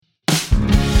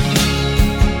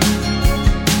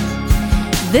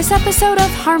This episode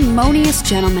of Harmonious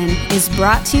Gentlemen is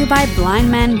brought to you by Blind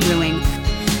Man Brewing,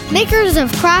 makers of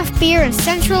craft beer in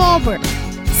Central Alberta.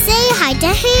 Say hi to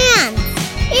Hans.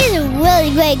 He's a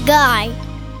really great guy.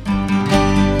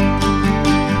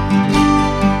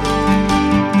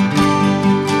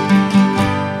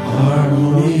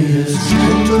 Harmonious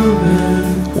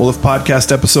Gentlemen. Well, if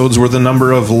podcast episodes were the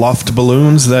number of Luft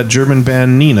balloons that German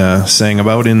band Nina sang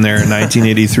about in their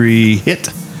 1983 hit,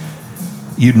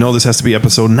 you'd know this has to be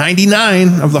episode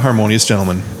 99 of the Harmonious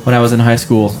Gentlemen. When I was in high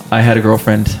school, I had a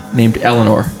girlfriend named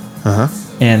Eleanor.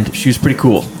 And she was pretty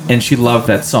cool. And she loved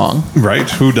that song. Right.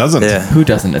 Who doesn't? Yeah. Who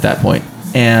doesn't at that point?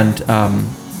 And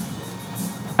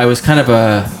I was kind of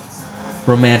a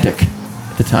romantic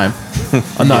at the time.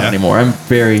 I'm not anymore. I'm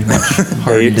very much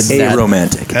hardened into that.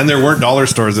 Romantic. And there weren't dollar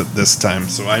stores at this time,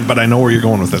 but I know where you're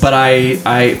going with this. But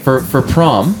I for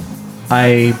prom,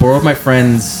 I borrowed my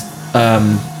friend's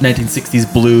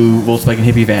 1960s blue Volkswagen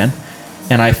hippie van,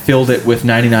 and I filled it with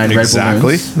 99 red balloons.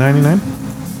 Exactly 99?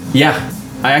 Yeah.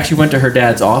 I actually went to her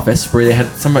dad's office where they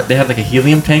had like a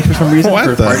helium tank for some reason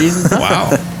for parties and stuff. Wow.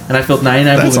 And I filled 99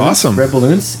 That's balloons, awesome. red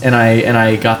balloons, and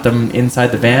I got them inside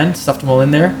the van, stuffed them all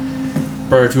in there,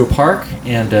 brought her to a park,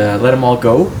 and let them all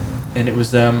go. And it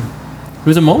was a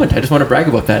moment. I just want to brag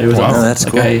about that. It was awesome. That's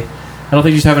like cool. I don't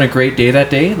think she was having a great day that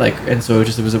day, and so it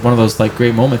was one of those like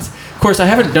great moments. Of course, I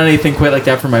haven't done anything quite like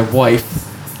that for my wife.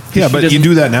 Yeah, but you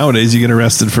do that nowadays, you get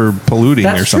arrested for polluting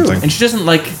or something. True. And she doesn't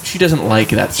like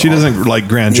that song. She doesn't like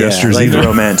grand gestures like either.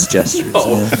 romance gestures.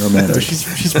 No,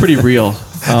 she's pretty real.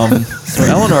 So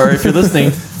Eleanor, if you're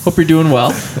listening, hope you're doing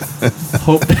well.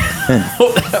 Hope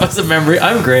that was a memory.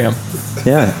 I'm Graham.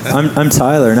 Yeah, I'm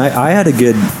Tyler, and I had a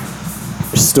good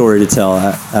story to tell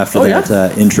after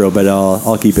that intro, but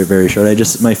I'll keep it very short.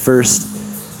 My first,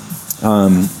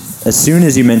 as soon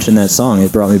as you mentioned that song,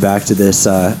 it brought me back to this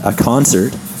a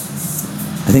concert.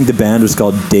 I think the band was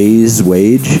called Days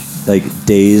Wage, like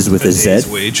Days with a Z. Days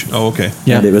Wage. Oh, okay.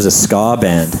 Yeah. And it was a ska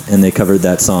band, and they covered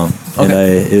that song. Okay.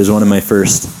 And it was one of my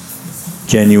first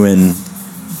genuine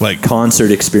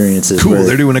concert experiences. Cool,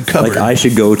 they're doing a cover. Like I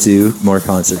should go to more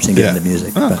concerts and get into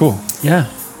music. Oh, cool.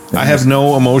 Yeah. I have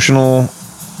no emotional,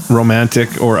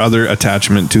 romantic, or other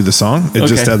attachment to the song. It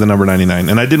just had the number 99.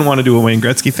 And I didn't want to do a Wayne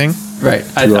Gretzky thing. Right.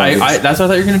 That's what I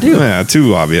thought you were going to do. Yeah,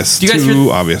 too obvious. Do you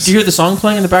hear the song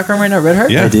playing in the background right now, Red Heart?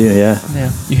 Yeah. I do, yeah.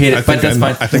 You hate it, but that's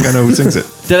fine. I think I know who sings it.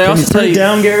 Did I also tell you...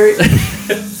 down, Gary?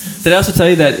 Did I also tell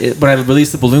you that when I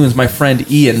released the balloons, my friend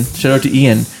Ian, shout out to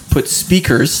Ian, put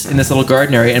speakers in this little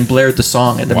garden area and blared the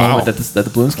song at the moment that the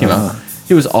balloons came out.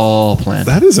 It was all planned.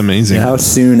 That is amazing. How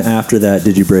soon after that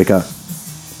did you break up?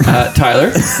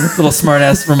 Tyler, little smart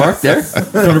ass remark there.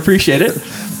 Don't appreciate it.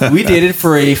 We dated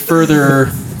for a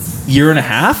further year and a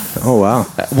half. Oh wow!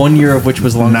 1 year of which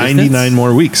was long 99 distance.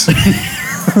 more weeks.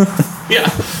 Yeah.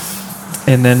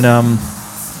 And then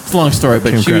it's a long story,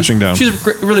 but she's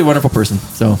a really wonderful person.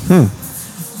 So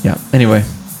yeah. Anyway,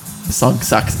 the song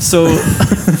sucks. So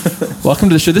welcome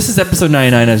to the show. This is episode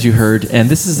 99, as you heard, and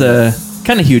this is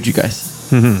kind of huge, you guys.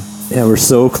 Yeah, we're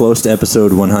so close to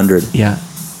episode 100. Yeah.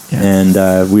 And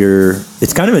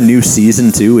it's kind of a new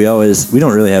season too. We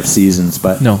don't really have seasons,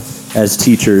 but as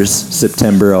teachers,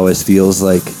 September always feels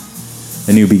like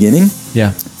a new beginning.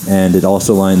 Yeah. And it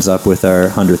also lines up with our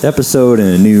 100th episode and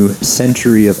a new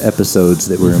century of episodes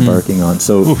that we're embarking on.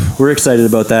 So we're excited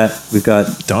about that. We've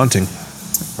got daunting.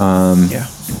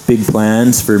 Big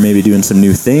plans for maybe doing some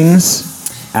new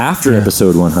things after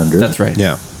episode 100. That's right.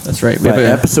 Yeah. That's right. But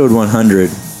episode 100,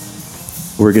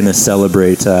 we're going to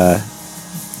celebrate...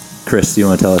 Chris, do you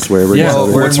want to tell us where we're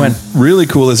going? Where and when? Really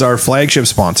cool is our flagship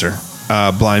sponsor,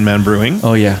 Blind Man Brewing.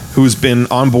 Oh, yeah. Who's been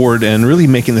on board and really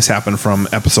making this happen from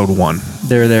episode 1.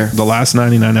 They're there. The last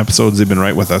 99 episodes, they've been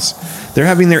right with us. They're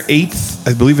having their 8th,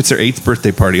 I believe it's their 8th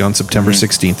birthday party on September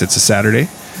 16th. It's a Saturday.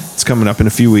 It's coming up in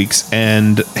a few weeks.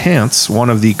 And Hans,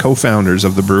 one of the co-founders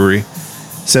of the brewery,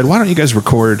 said, why don't you guys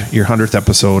record your 100th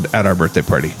episode at our birthday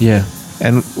party? Yeah.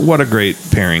 And what a great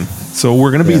pairing. So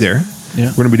we're going to be there. Yeah.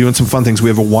 We're going to be doing some fun things. We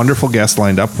have a wonderful guest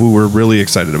lined up who we're really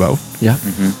excited about. Yeah.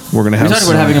 We're going to have... We talked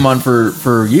about having him on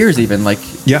for years even, like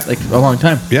a long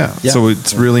time. Yeah. So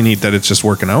it's really neat that it's just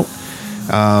working out.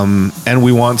 And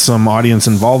we want some audience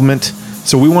involvement.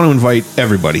 So we want to invite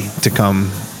everybody to come.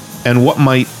 And what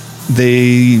might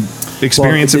they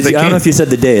experience if they I don't know if you said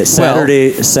the day. It's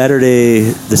Saturday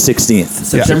the 16th.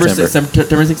 September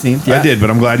 16th. Yeah. I did,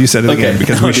 but I'm glad you said it again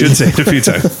because we should say it a few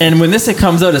times. And when this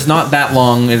comes out, it's not that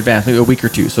long in advance, maybe a week or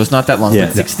two. So it's not that long. Yeah.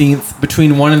 But 16th,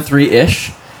 between 1 and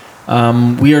 3-ish,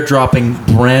 we are dropping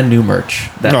brand new merch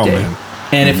that day. Man.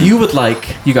 And if you would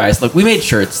like, you guys, look, we made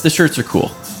shirts. The shirts are cool.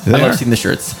 I love seeing the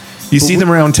shirts. You see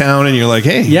them around town, and you're like,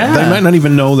 "Hey, Yeah. they might not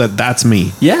even know that that's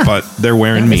me." Yeah. but they're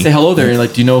wearing I me. say hello there, and you're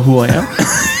like, do you know who I am?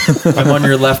 I'm on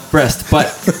your left breast.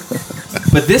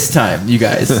 But this time, you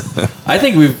guys, I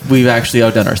think we've actually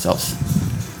outdone ourselves.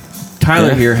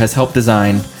 Tyler here has helped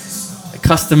design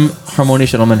custom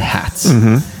Harmonious Gentleman hats.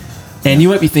 And you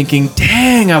might be thinking,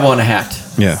 dang, I want a hat.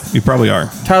 Yeah, you probably are.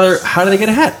 Tyler, how do they get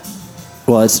a hat?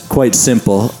 Well, it's quite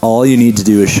simple. All you need to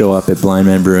do is show up at Blind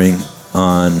Man Brewing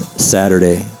on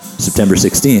Saturday, September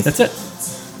 16th. That's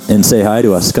it. And say hi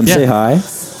to us. Come say hi.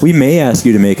 We may ask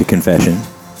you to make a confession.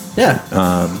 Yeah.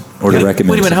 Or to recommend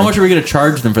Wait a minute, how something. much are we going to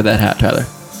charge them for that hat, Tyler?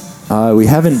 We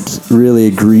haven't really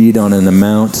agreed on an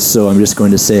amount, so I'm just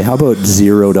going to say, how about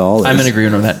 $0? I'm in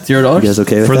agreement on that. $0? You guys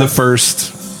okay with For that? the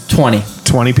first 20.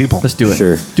 20 people. Let's do it.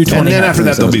 Sure. Do 20 And then hats. after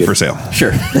that, they'll Sounds be good. for sale.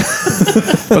 Sure.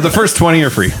 But the first 20 are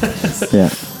free. Yeah.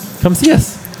 Come see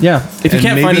us. Yeah. If you And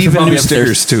can't maybe find us, we'll even probably new be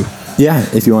upstairs. stickers, too. Yeah,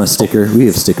 if you want a sticker, we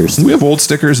have stickers. We have old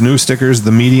stickers, new stickers,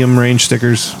 the medium range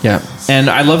stickers. Yeah. And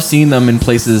I love seeing them in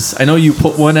places. I know you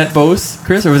put one at Bose,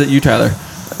 Chris, or was it you, Tyler?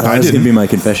 That's I going to didn't. be my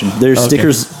confession. There's Okay.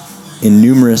 stickers in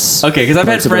numerous Okay, because I've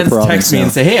had parts of our friends province text me now.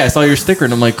 and say, hey, I saw your sticker.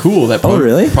 And I'm like, cool. That probably,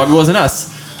 really? probably wasn't us.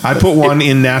 I put one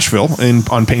in Nashville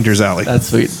on Painter's Alley. That's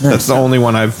sweet. That's the only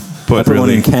one I've put, I put one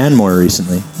really. in Canmore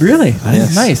recently. Really?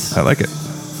 Yes. Nice. I like it.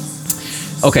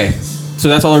 Okay. So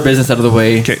that's all our business out of the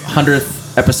way. Okay.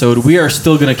 100th episode. We are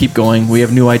still going to keep going. We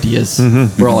have new ideas.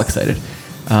 We're all excited.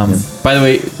 By the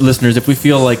way, listeners, if we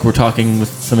feel like we're talking with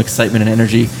some excitement and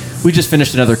energy, we just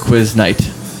finished another quiz night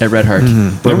at Red Heart.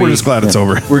 But we're just glad it's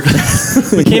over.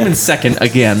 We came in second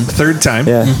again. Third time.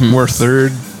 Yeah. We're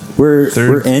third.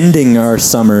 We're ending our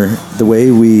summer the way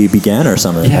we began our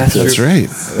summer. Yeah, That's right.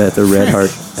 At the Red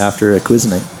Heart after a quiz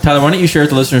night. Tyler, why don't you share with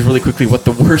the listeners really quickly what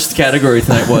the worst category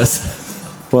tonight was?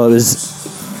 Well, it was.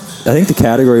 I think the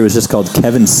category was just called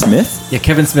Kevin Smith. Yeah,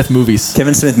 Kevin Smith movies.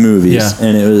 Kevin Smith movies. Yeah.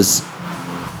 And it was.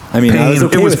 I mean, I was Pain-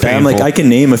 okay it was with that. I'm like, painful. I can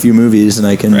name a few movies and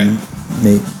I can Right.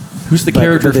 make. Who's the But-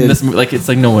 character but from it- this movie? Like, it's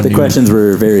like no one The knew. questions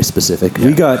were very specific.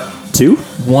 We got 2,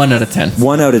 1 out of 10.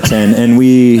 1 out of 10, and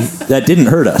that didn't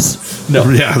hurt us. No.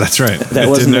 Yeah, that's right. That It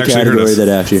wasn't didn't the actually hurt category us. that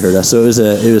actually hurt us. So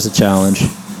it was a challenge.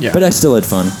 Yeah. But I still had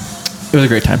fun. It was a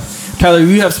great time. Tyler,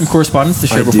 you have some correspondence to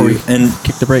share I before do. we And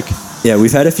kick the break. yeah,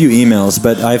 we've had a few emails,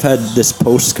 but I've had this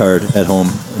postcard at home,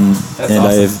 and awesome.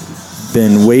 I've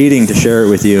been waiting to share it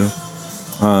with you.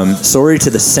 Sorry to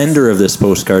the sender of this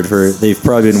postcard they've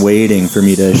probably been waiting for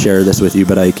me to share this with you,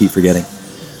 but I keep forgetting.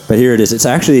 But here it is. It's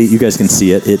actually, you guys can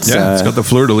see it. It's It's got the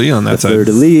fleur de lis on that Fleur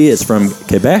de side. lis. It's from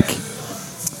Quebec,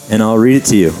 and I'll read it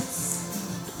to you.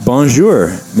 Bonjour,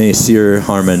 Messieurs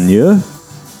Harmonieux.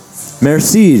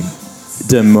 Merci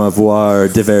de m'avoir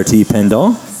diverti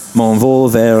pendant mon vol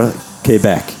vers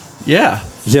Québec. Yeah.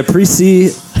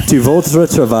 J'apprécie tout votre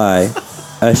travail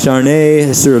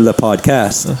acharné sur le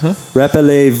podcast.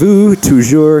 Rappelez-vous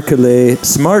toujours que les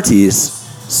Smarties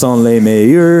sont les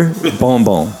meilleurs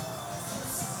bonbons.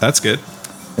 That's good.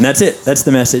 And that's it. That's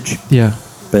the message. Yeah.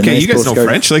 But Okay, nice you guys know postcard.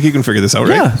 French? Like, you can figure this out,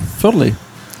 right? Yeah, totally.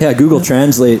 Yeah, Google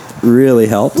Translate really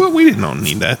helped. Well, we didn't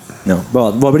need that. No.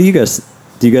 Well, what do you guys?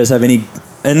 Do you guys have any?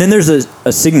 And then there's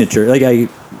a signature. Like I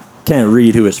can't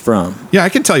read who it's from. Yeah, I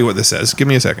can tell you what this says. Give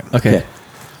me a second. Okay. Okay.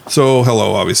 So,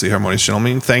 hello, obviously, Harmonious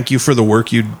Gentlemen. Thank you for the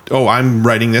work you... Oh, I'm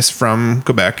writing this from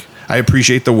Quebec. I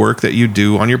appreciate the work that you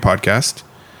do on your podcast.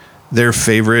 Their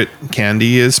favorite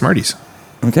candy is Smarties.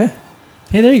 Okay.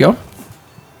 Hey, there you go.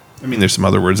 I mean, there's some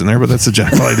other words in there, but that's the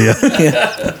general idea.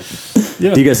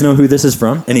 Yeah. Do you guys know who this is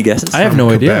from? Any guesses? I have no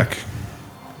idea. Quebec.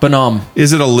 Bonhomme.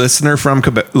 Is it a listener from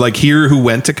Quebec, like here, who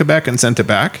went to Quebec and sent it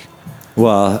back?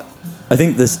 Well, I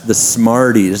think the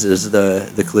Smarties is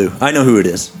the clue. I know who it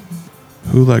is.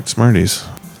 Who liked Smarties?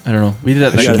 I don't know. We did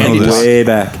that I should know candy this. talk. Way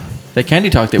back. That candy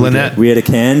talk that Lynette. We had a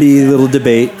candy little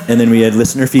debate, and then we had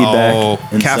listener feedback. Oh,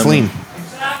 and Kathleen.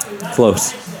 someone-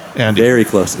 Close. Andy. Very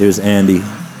close. It was Andy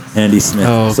Smith.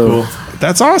 Oh, cool.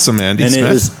 That's awesome, Andy And Smith.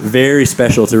 it was very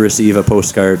special to receive a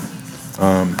postcard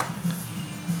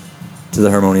to the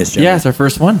Harmonious Yeah, Gentleman. it's our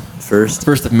first one. First.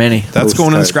 First of many. That's going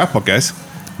in the postcard. scrapbook, guys.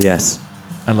 Yes.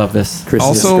 I love this. Chris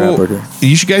is a Also,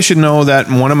 scrapbooker. guys should know that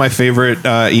one of my favorite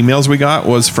emails we got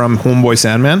was from Homeboy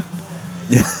Sandman.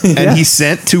 And he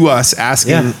sent to us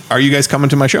asking, Yeah. are you guys coming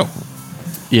to my show?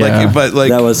 Yeah.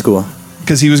 That was cool.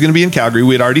 because he was going to be in Calgary.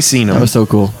 We had already seen him. that was so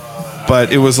cool.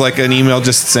 But it was like an email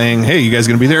just saying, hey, you guys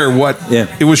going to be there or what? Yeah.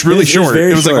 It was really It was short.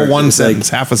 very It was like short. a one It was like- sentence,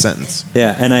 half a sentence.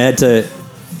 Yeah, and I had to.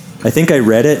 I think I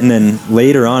read it, and then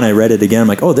later on, I read it again. I'm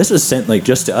like, oh, this was sent like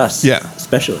just to us. Yeah.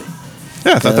 especially.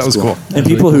 Yeah, I thought that That's was cool. And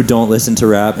people who don't listen to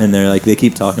rap, and they're like, they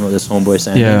keep talking about this Homeboy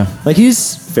Sandman. Yeah. like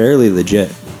he's fairly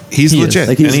legit. He's He is. legit.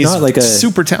 Like, he's and he's not like a-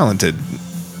 super talented.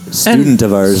 student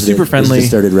of ours super friendly. Just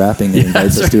started rapping and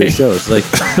invites us to his shows. Like,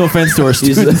 no offense to our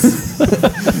students.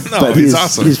 But he's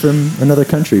awesome. He's from another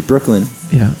country, Brooklyn.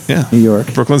 Yeah. New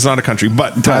York. Brooklyn's not a country,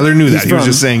 but Tyler knew that. He was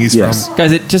just saying he's from.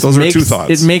 Guys, it just those makes, are two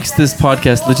thoughts. It makes this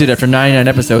podcast legit. After 99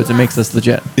 episodes, it makes us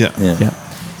legit. Yeah.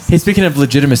 Hey, speaking of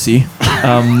legitimacy,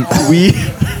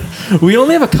 we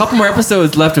only have a couple more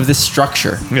episodes left of this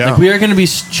structure. Yeah. Like, we are going to be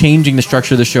changing the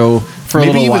structure of the show for a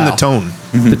little while. Maybe even the tone.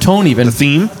 The tone even. The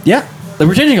theme. Yeah. Like,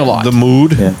 we're changing a lot. The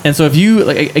mood. Yeah. And so if you,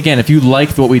 like, again, if you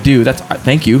liked what we do, that's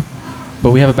thank you.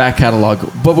 But we have a back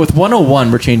catalog. But with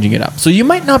 101, we're changing it up. So you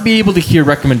might not be able to hear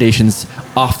recommendations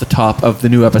off the top of the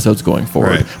new episodes going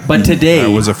forward. Right. But today, I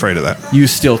was afraid of that. you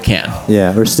still can.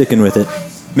 Yeah, we're sticking with it.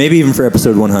 Maybe even for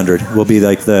episode 100 will be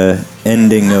like the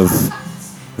ending of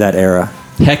that era.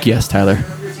 Heck yes, Tyler.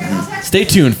 Stay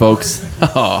tuned, folks.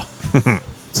 Oh.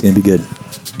 It's going to be good.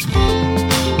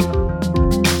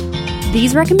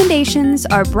 These recommendations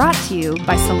are brought to you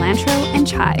by Cilantro and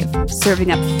Chive,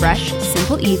 serving up fresh,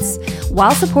 simple eats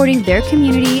while supporting their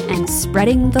community and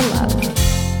spreading the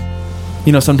love.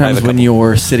 You know, sometimes when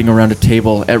you're sitting around a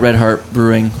table at Red Heart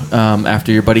Brewing,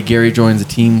 after your buddy Gary joins a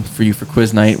team for you for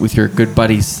quiz night with your good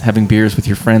buddies, having beers with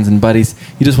your friends and buddies,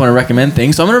 you just want to recommend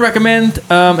things. So I'm going to recommend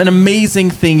an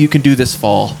amazing thing you can do this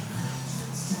fall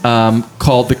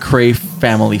called the Cray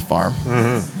Family Farm.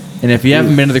 Mm-hmm. And if you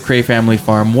haven't been to the Cray Family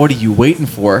Farm, what are you waiting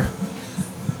for?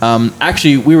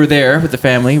 Actually, we were there with the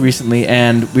family recently,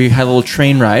 and we had a little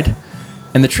train ride.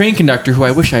 And the train conductor, who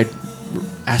I wish I'd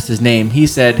asked his name, he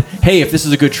said, "Hey, if this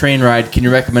is a good train ride, can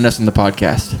you recommend us on the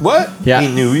podcast?" What? Yeah.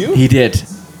 He knew you? He did.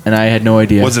 And I had no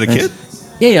idea. Was it a kid?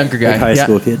 Yeah, younger guy. Like high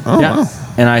school kid. Oh, yeah. wow.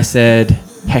 And I said,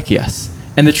 heck yes.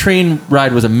 And the train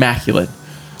ride was immaculate.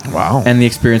 Wow. And the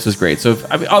experience was great. So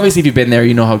obviously if you've been there,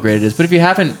 you know how great it is. But if you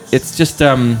haven't, it's just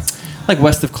like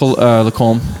west of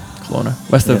Lacombe.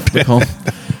 West of Lacombe.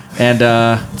 And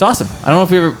it's awesome. I don't know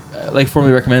if we ever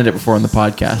formally recommended it before on the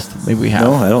podcast. Maybe we have.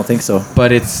 No, I don't think so.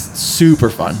 But it's super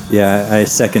fun. Yeah, I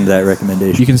second that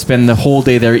recommendation. You can spend the whole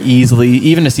day there easily.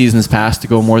 Even a season's pass to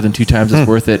go more than 2 times is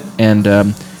worth it. And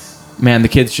man, the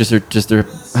kids they're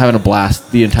having a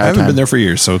blast the entire time. I haven't been there for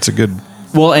years, so it's a good.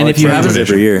 Well, and if you haven't,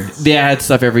 every year, they add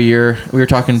stuff every year. We were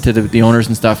talking to the owners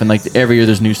and stuff, and like every year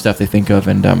there's new stuff they think of.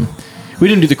 And we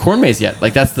didn't do the corn maze yet.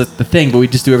 Like that's the thing, but we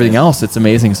just do everything else. It's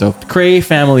amazing. So Cray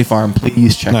Family Farm,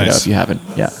 please check it out if you haven't.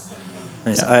 Yeah.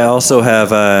 Nice. I also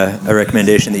have a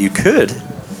recommendation that you could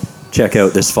check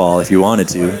out this fall if you wanted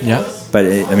to. Yeah. But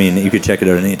you could check it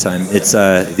out at any time. It's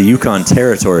the Yukon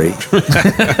Territory.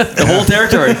 The whole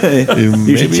territory.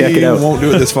 You should check it out. Won't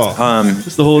do it this fall.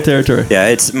 Just the whole territory. Yeah,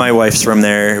 it's my wife's from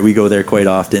there. We go there quite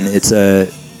often. It's a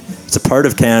part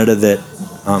of Canada that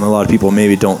a lot of people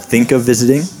maybe don't think of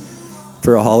visiting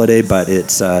for a holiday, but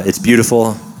it's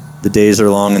beautiful. The days are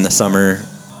long in the summer.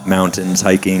 Mountains,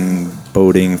 hiking,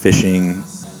 boating, fishing.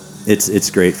 It's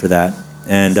great for that.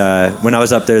 And when I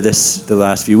was up there the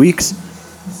last few weeks,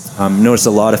 noticed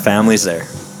a lot of families there.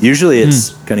 Usually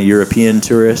it's kind of European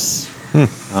tourists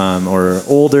or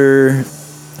older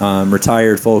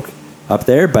retired folk up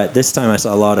there, but this time I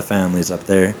saw a lot of families up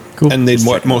there. Cool. And they'd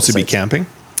mostly be camping?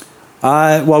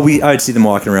 I'd see them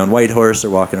walking around Whitehorse or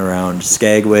walking around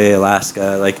Skagway,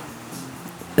 Alaska. Like,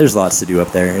 there's lots to do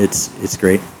up there. It's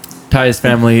great. Ty's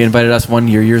family invited us one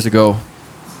years ago,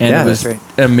 and it was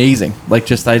amazing.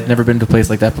 Like, I'd never been to a place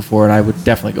like that before, and I would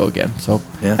definitely go again. So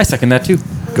I second that too.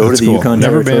 Go to the Yukon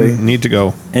Never Territory. been, need to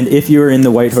go. And if you're in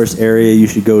the Whitehorse area, you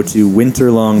should go to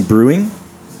Winterlong Brewing.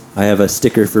 I have a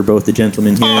sticker for both the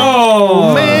gentlemen here.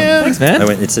 Oh man! Thanks, man.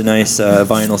 It's a nice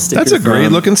vinyl sticker. That's a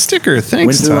great looking sticker.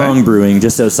 Thanks, Winterlong Brewing,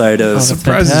 just outside of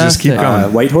surprises just keep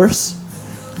going. Whitehorse.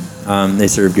 They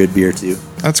serve good beer too.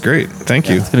 That's great. Thank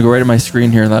you. It's gonna go right on my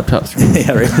screen here, laptop screen.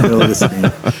 Yeah, right in the middle of the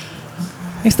screen.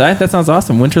 Thanks, Ty. That sounds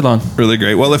awesome. Winterlong. Really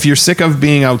great. Well, if you're sick of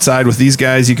being outside with these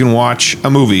guys, you can watch a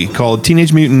movie called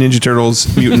Teenage Mutant Ninja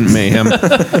Turtles Mutant Mayhem.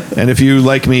 And if you,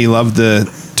 like me, loved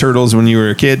the Turtles when you were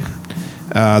a kid,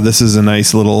 this is a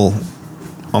nice little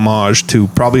homage to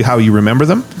probably how you remember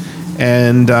them.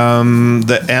 And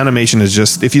the animation is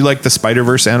just, if you like the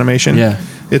Spider-Verse animation,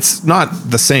 it's not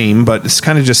the same, but it's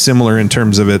kind of just similar in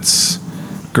terms of its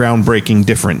groundbreaking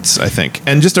difference, I think.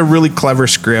 And just a really clever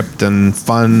script and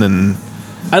fun and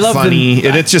funny.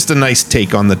 It's just a nice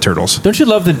take on the Turtles. Don't you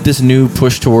love this new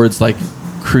push towards like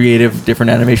creative different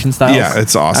animation styles? Yeah,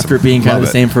 it's awesome. After being kind of the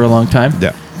same for a long time.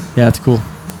 Yeah. Yeah, it's cool.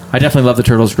 I definitely love the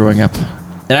Turtles growing up.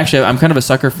 And actually, I'm kind of a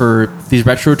sucker for these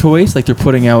retro toys. Like, they're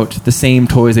putting out the same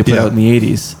toys they put out in the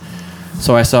 80s.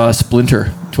 So I saw a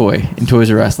Splinter toy in Toys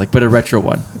R Us, but a retro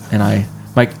one. And I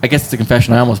guess it's a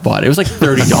confession, I almost bought it. It was like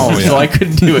 $30, so I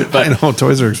couldn't do it. But I know,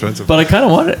 toys are expensive. But I kind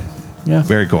of want it. Yeah.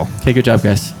 Very cool. Okay, good job,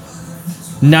 guys.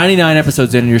 99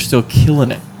 episodes in, and you're still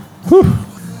killing it. Whew.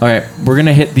 All right, we're going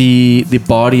to hit the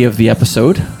body of the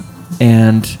episode,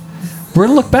 and we're going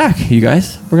to look back, you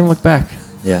guys. We're going to look back.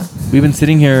 Yeah. We've been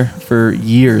sitting here for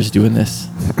years doing this,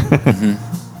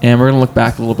 and we're going to look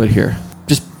back a little bit here.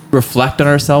 Just reflect on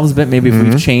ourselves a bit, maybe if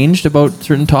we've changed about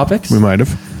certain topics. We might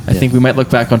have. I think we might look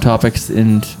back on topics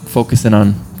and focus in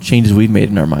on changes we've made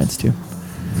in our minds, too.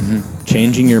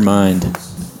 Changing your mind.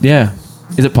 Yeah.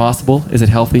 Is it possible? Is it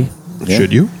healthy? Yeah.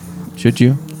 Should you? Should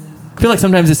you? I feel like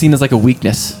sometimes it's seen as like a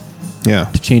weakness Yeah.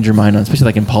 to change your mind on, especially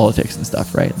like in politics and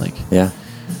stuff, right? Like, Yeah.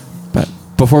 but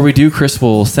before we do, Chris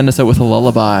will send us out with a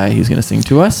lullaby he's going to sing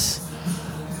to us.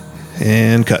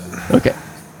 And cut. Okay.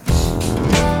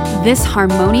 This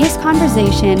harmonious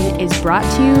conversation is brought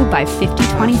to you by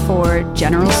 5024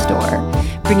 General Store,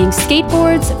 bringing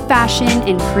skateboards, fashion,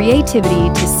 and creativity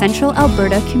to Central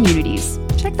Alberta communities.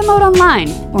 Check them out online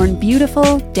or in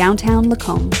beautiful downtown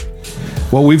Lacombe.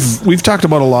 Well, we've talked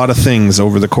about a lot of things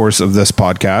over the course of this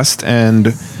podcast, and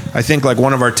I think like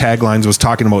one of our taglines was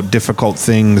talking about difficult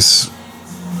things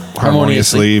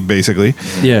harmoniously, basically.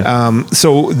 Yeah.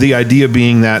 So the idea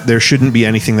being that there shouldn't be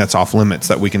anything that's off limits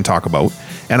that we can talk about,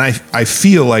 and I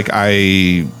feel like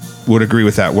I would agree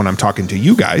with that when I'm talking to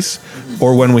you guys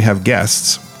or when we have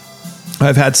guests.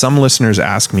 I've had some listeners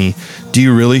ask me, "Do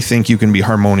you really think you can be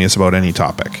harmonious about any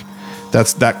topic?"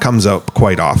 That comes up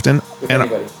quite often.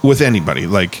 With anybody.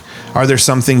 Like, are there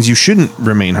some things you shouldn't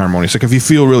remain harmonious? Like, if you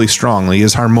feel really strongly,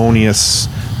 is harmonious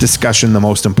discussion the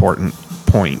most important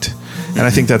point? And I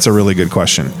think that's a really good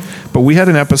question. But we had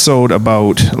an episode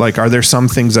about, like, are there some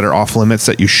things that are off limits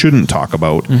that you shouldn't talk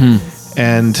about?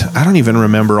 And I don't even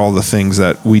remember all the things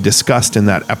that we discussed in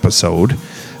that episode.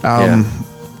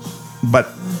 But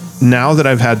now that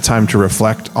I've had time to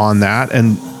reflect on that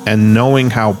and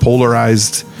knowing how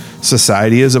polarized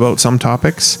society is about some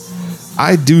topics,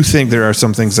 I do think there are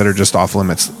some things that are just off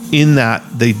limits in that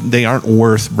they aren't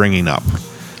worth bringing up.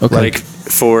 Okay. Like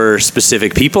for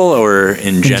specific people or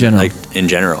in general? Like in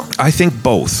general? I think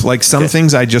both. Like some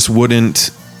things I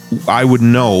would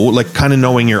know, like kind of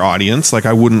knowing your audience, like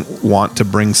I wouldn't want to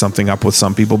bring something up with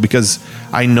some people because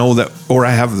I know that, or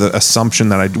I have the assumption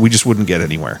that we just wouldn't get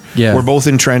anywhere. Yeah. We're both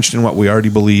entrenched in what we already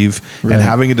believe, and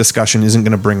having a discussion isn't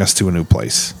going to bring us to a new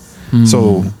place.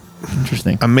 So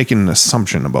interesting. I'm making an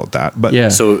assumption about that, but Yeah.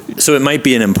 So it might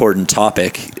be an important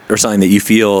topic or something that you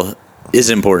feel is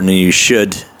important and you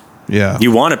should. yeah.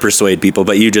 You want to persuade people,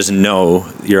 but you just know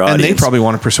your audience. And they probably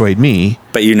want to persuade me.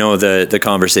 But you know the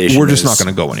conversation. We're just not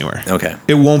going to go anywhere. Okay.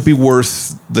 It won't be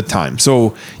worth the time.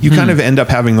 So you kind of end up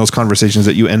having those conversations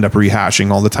that you end up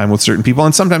rehashing all the time with certain people.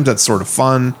 And sometimes that's sort of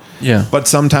fun. Yeah. But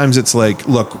sometimes it's like,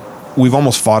 look, we've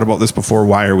almost fought about this before.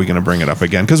 Why are we going to bring it up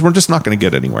again? Because we're just not going to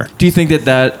get anywhere. Do you think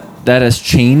that has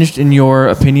changed in your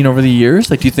opinion over the years?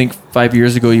 Like, do you think 5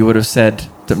 years ago you would have said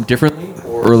something differently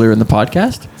or earlier in the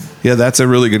podcast? Yeah, that's a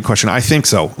really good question. I think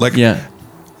so. Like, Yeah.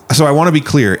 So I want to be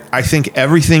clear. I think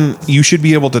everything, you should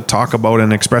be able to talk about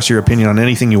and express your opinion on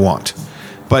anything you want.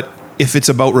 But if it's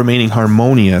about remaining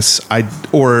harmonious,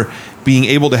 or being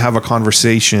able to have a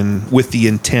conversation with the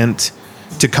intent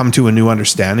to come to a new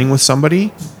understanding with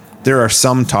somebody, there are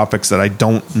some topics that I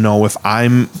don't know if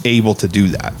I'm able to do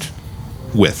that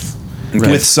with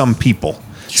some people.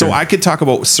 Sure. So I could talk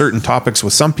about certain topics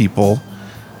with some people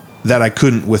that I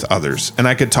couldn't with others. And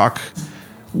I could talk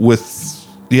with,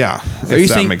 if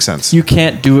that makes sense. You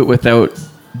can't do it without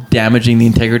damaging the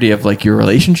integrity of like your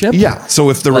relationship? Yeah.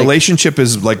 So if the relationship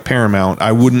is like paramount,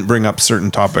 I wouldn't bring up certain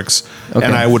topics. Okay.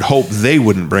 And I would hope they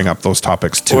wouldn't bring up those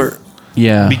topics too.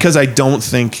 Because I don't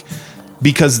think,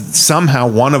 because somehow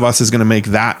one of us is going to make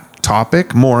that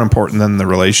topic more important than the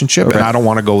relationship. Okay. And I don't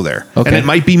want to go there. Okay. And it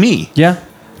might be me. Yeah.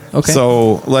 Okay.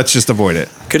 So let's just avoid it.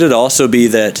 Could it also be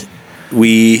that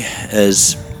we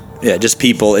as just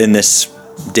people in this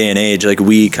day and age, like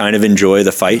we kind of enjoy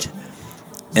the fight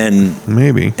and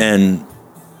maybe, and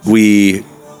you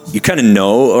kind of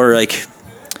know, or like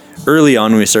early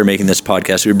on when we started making this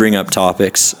podcast, we bring up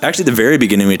topics. Actually, at the very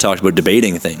beginning, we talked about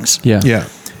debating things. Yeah.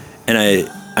 And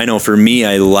I know for me,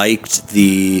 I liked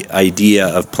the idea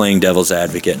of playing devil's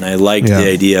advocate, and I liked the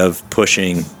idea of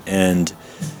pushing, and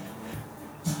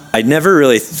I never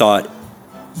really thought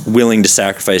willing to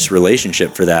sacrifice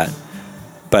relationship for that,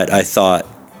 but I thought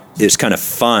it was kind of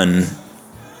fun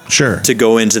to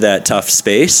go into that tough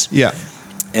space. Yeah.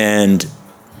 And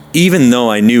even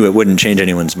though I knew it wouldn't change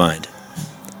anyone's mind,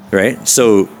 right?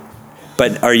 So,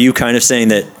 but are you kind of saying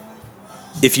that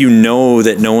if you know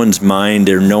that no one's mind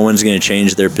or no one's going to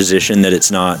change their position, that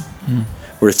it's not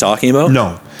worth talking about?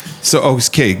 No. So,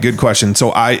 okay, good question.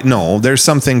 So there's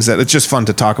some things that it's just fun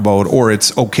to talk about, or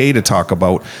it's okay to talk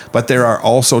about, but there are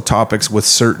also topics with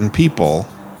certain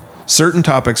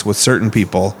topics with certain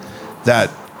people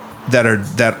that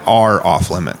are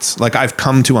off limits. Like, I've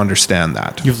come to understand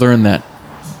that. You've learned that.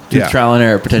 Trial and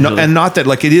error, potentially. No, and not that,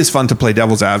 like, it is fun to play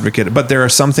devil's advocate, but there are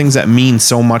some things that mean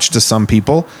so much to some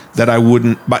people that I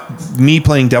wouldn't, but me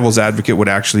playing devil's advocate would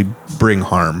actually bring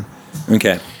harm.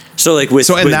 Okay. So, like, with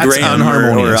Graham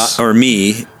or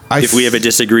me, if we have a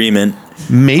disagreement,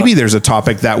 maybe there's a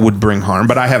topic that would bring harm,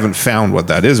 but I haven't found what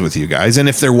that is with you guys. And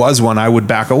if there was one, I would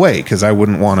back away because I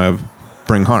wouldn't want to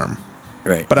bring harm.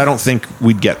 Right. But I don't think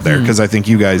we'd get there because I think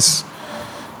you guys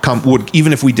would,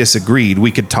 even if we disagreed,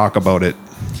 we could talk about it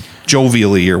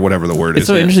jovially or whatever the word is. It's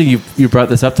so interesting you brought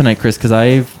this up tonight, Chris, because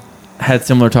I've had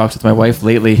similar talks with my wife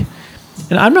lately,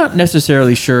 and I'm not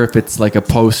necessarily sure if it's like a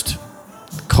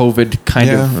post-COVID kind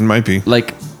of, it might be,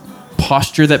 like,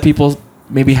 posture that people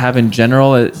maybe have in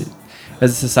general as a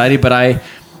society. But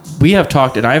we have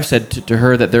talked, and I've said to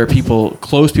her that there are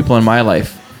close people in my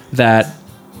life that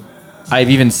I've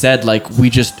even said, like, we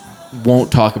just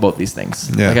won't talk about these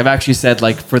things. Like, I've actually said,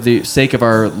 like, for the sake of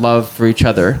our love for each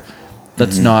other,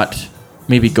 let's not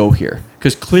maybe go here,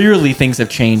 because clearly things have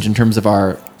changed in terms of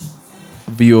our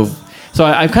view of. So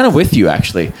I'm kind of with you,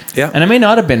 actually. Yeah. And I may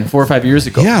not have been 4 or 5 years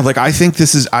ago. Yeah, like, I think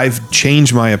I've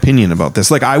changed my opinion about this.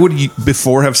 Like, I would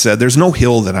before have said there's no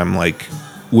hill that I'm, like,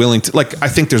 willing to, like, I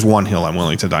think there's one hill I'm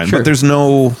willing to die on, but there's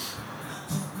no,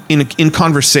 in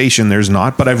conversation there's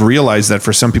not, but I've realized that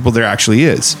for some people there actually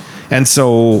is. And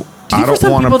so I don't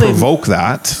want to provoke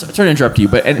that. Sorry to interrupt you,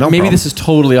 but maybe problem. This is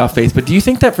totally off base, but do you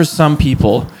think that for some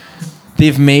people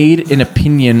they've made an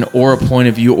opinion or a point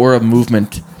of view or a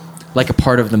movement like a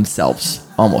part of themselves,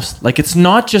 almost? Like, it's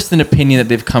not just an opinion that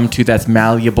they've come to that's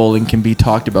malleable and can be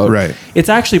talked about. Right. It's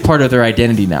actually part of their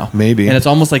identity now. Maybe. And it's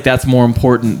almost like that's more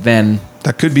important than...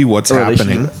 That could be what's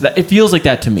happening. It feels like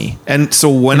that to me. And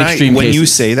so when you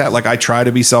say that, like, I try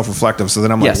to be self-reflective, so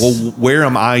then I'm like, well, where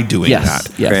am I doing that?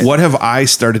 Yes. Right. What have I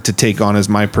started to take on as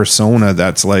my persona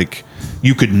that's like,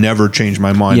 you could never change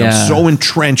my mind. Yeah. I'm so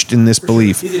entrenched in this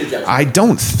belief. I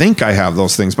don't think I have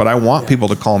those things, but I want people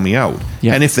to call me out.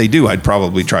 Yeah. And if they do, I'd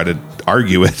probably try to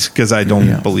argue it because I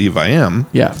don't believe I am.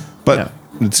 Yeah. But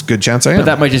it's a good chance I am. But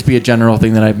that might just be a general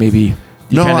thing that I maybe...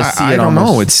 I don't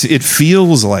know. It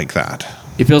feels like that.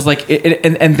 It feels like it,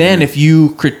 and then if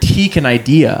you critique an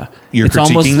idea, it's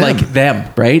almost them. Like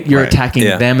them, right? You're attacking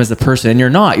them as a person, and you're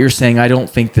not. You're saying, I don't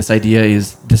think this idea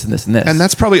is this and this and this. And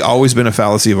that's probably always been a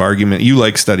fallacy of argument. You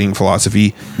like studying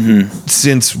philosophy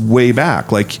since way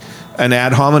back. Like, an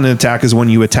ad hominem attack is when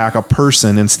you attack a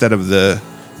person instead of the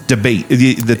debate,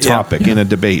 the topic in a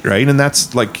debate, right? And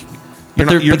that's like...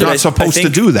 You're not supposed to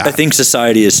do that. I think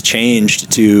society has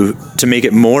changed to make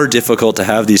it more difficult to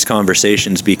have these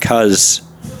conversations because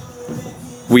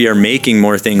we are making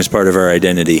more things part of our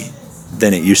identity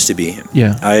than it used to be.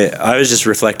 Yeah. I was just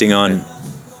reflecting on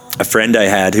a friend I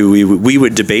had who we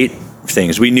would debate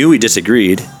things. We knew we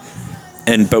disagreed,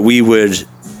 but we would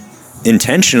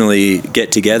intentionally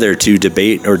get together to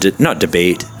debate not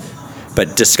debate,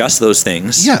 but discuss those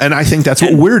things. Yeah, and I think that's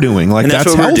what we're doing. Like,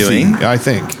 that's what we're doing. I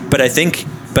think.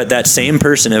 But that same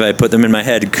person, if I put them in my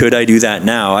head, could I do that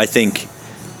now? I think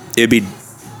it'd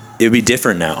be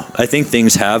different now. I think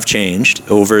things have changed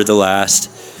over the last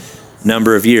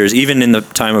number of years, even in the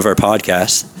time of our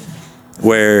podcast,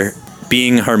 where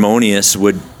being harmonious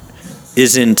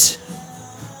isn't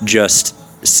just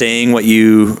saying what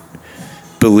you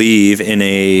believe in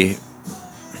a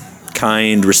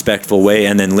kind, respectful way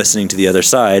and then listening to the other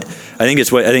side. I think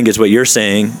it's what you're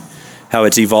saying, how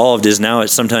it's evolved is now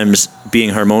it's sometimes being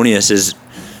harmonious is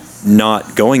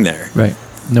not going there. Right.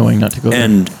 Knowing not to go there.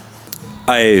 And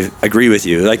I agree with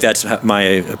you. Like, that's my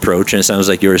approach, and it sounds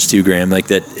like yours too, Graham. Like,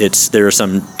 that there are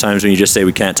some times when you just say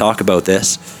we can't talk about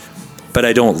this, but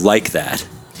I don't like that.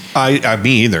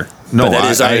 Me either. No,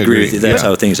 but I agree with you. That's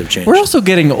how things have changed. We're also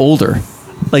getting older.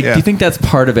 Like, do you think that's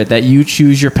part of it? That you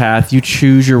choose your path, you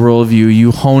choose your worldview,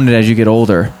 you hone it as you get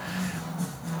older.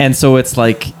 And so it's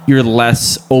like you're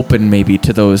less open maybe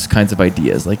to those kinds of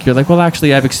ideas. Like, you're like, well,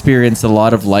 actually, I've experienced a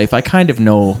lot of life. I kind of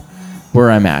know where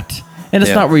I'm at. And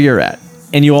it's not where you're at.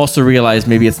 And you also realize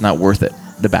maybe it's not worth it,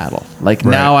 the battle. Like,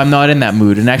 now I'm not in that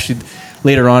mood. And actually,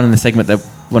 later on in the segment, that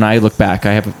when I look back,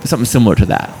 I have something similar to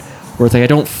that. Where it's like, I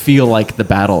don't feel like the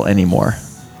battle anymore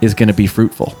is going to be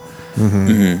fruitful. Mm-hmm.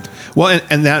 Mm-hmm. Well,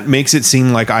 and that makes it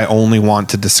seem like I only want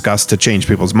to discuss to change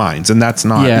people's minds, and that's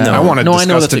not. Yeah. I want to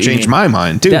discuss to change my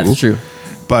mind too. That's true.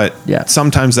 But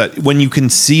sometimes that when you can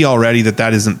see already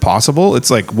that isn't possible, it's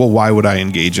like, well, why would I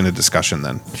engage in a discussion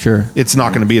then? Sure. It's not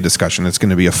going to be a discussion. It's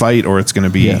going to be a fight, or it's going to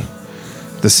be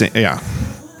the same. Yeah.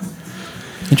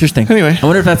 Interesting. Anyway, I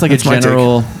wonder if that's like a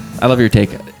general. I love your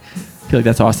take. I feel like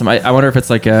that's awesome. I wonder if it's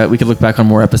like we could look back on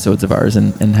more episodes of ours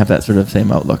and have that sort of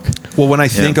same outlook. Well, when I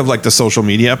think of like the social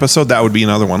media episode, that would be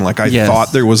another one. Like I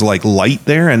thought there was like light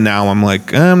there, and now I'm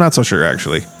like, I'm not so sure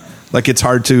actually. Like it's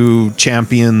hard to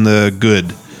champion the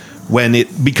good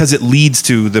because it leads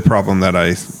to the problem that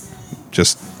I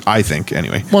think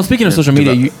anyway. Well, speaking of social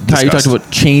media, you talked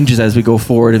about changes as we go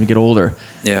forward and get older.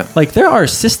 Yeah. Like there are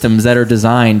systems that are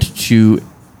designed to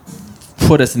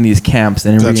put us in these camps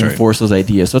and reinforce those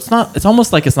ideas. So it's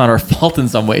almost like it's not our fault in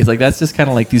some ways. Like that's just kind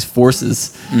of like these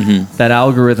forces, that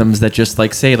algorithms that just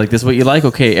like say like this is what you like.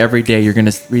 Okay, every day you're going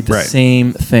to read the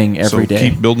same thing every day.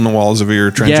 Keep building the walls of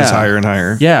your trenches higher and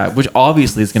higher. Yeah, which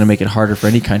obviously is going to make it harder for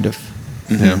any kind of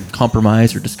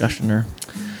compromise or discussion. Or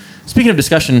speaking of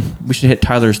discussion, we should hit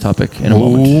Tyler's topic in a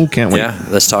moment. Can't wait. Yeah,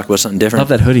 let's talk about something different. Love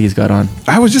that hoodie he's got on.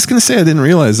 I was just going to say, I didn't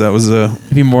realize that was a...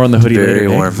 Maybe more on the hoodie very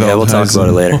later. Warm. Yeah, we'll talk about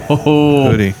it later.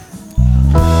 Hoodie.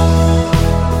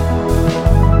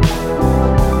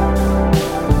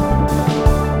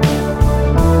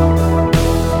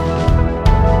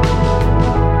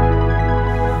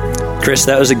 Chris,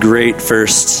 that was a great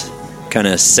first kind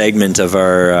of segment of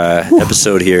our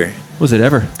episode here. Was it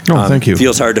ever? Oh, thank you.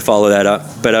 Feels hard to follow that up,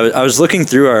 but I was looking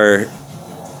through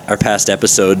our past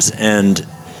episodes, and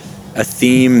a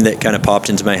theme that kind of popped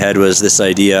into my head was this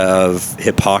idea of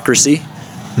hypocrisy,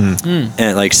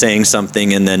 and like saying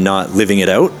something and then not living it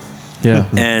out. Yeah.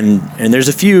 And there's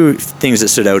a few things that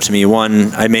stood out to me.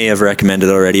 One, I may have recommended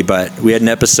already, but we had an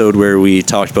episode where we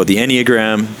talked about the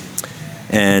Enneagram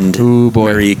and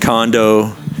Marie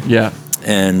Kondo. Yeah.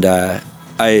 And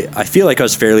I feel like I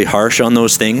was fairly harsh on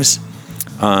those things,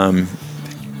 kind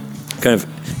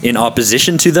of in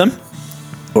opposition to them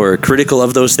or critical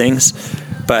of those things.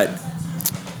 But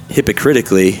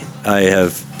hypocritically, I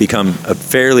have become a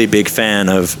fairly big fan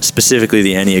of specifically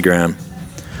the Enneagram.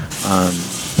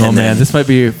 This might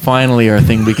be finally our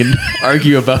thing we can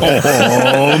argue about.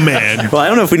 Oh, man. Well, I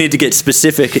don't know if we need to get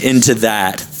specific into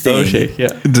that thing. Okay,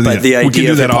 yeah. But the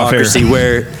idea of hypocrisy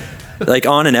where, like,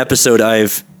 on an episode, I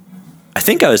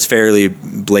think I was fairly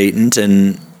blatant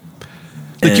and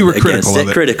like you were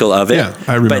critical of it. Yeah,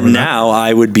 I remember But now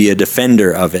I would be a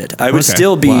defender of it. I would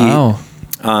still be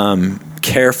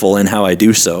careful in how I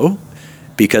do so,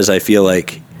 because I feel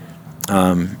like...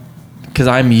 because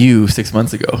I'm you 6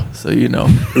 months ago, so you know.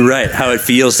 Right, how it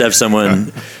feels to have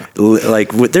someone... like,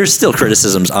 there's still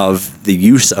criticisms of the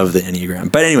use of the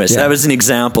Enneagram. But anyways, that was an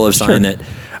example of something that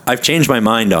I've changed my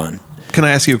mind on. Can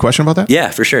I ask you a question about that? Yeah,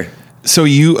 for sure. So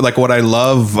you, like, what I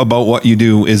love about what you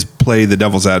do is play the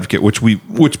devil's advocate, which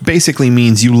basically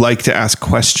means you like to ask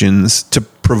questions to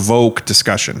provoke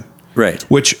discussion. Right.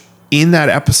 Which in that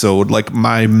episode, like,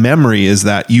 my memory is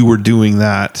that you were doing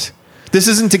that. This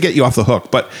isn't to get you off the hook,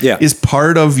 but is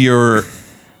part of your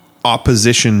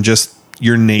opposition just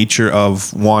your nature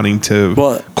of wanting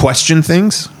to question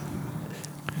things?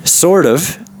 Sort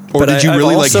of. Or did you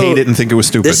really hate it and think it was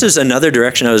stupid? This is another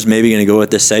direction I was maybe going to go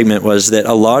with this segment, was that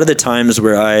a lot of the times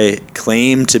where I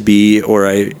claim to be, or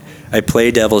I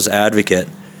play devil's advocate,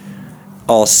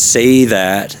 I'll say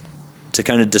that to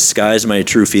kind of disguise my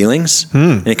true feelings,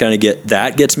 and it kind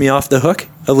of gets me off the hook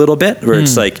a little bit, where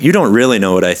it's like, you don't really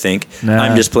know what I think. Nah.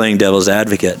 I'm just playing devil's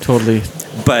advocate. Totally.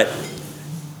 But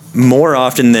more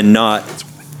often than not,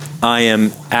 I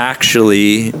am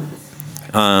actually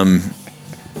on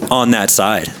that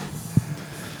side.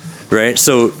 Right,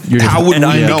 so how would we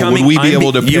know? Would we be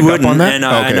able to pick up on that?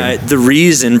 And the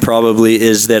reason probably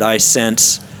is that I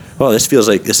sense, well, this feels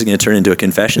like this is going to turn into a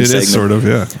confession segment. It is sort of,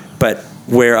 yeah. But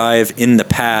where I've in the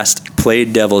past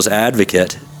played devil's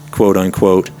advocate, quote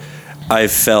unquote,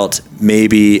 I've felt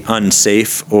maybe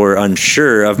unsafe or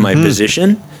unsure of my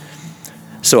position,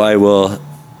 so I will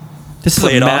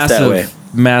play it off that way.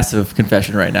 Massive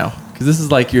confession right now, because this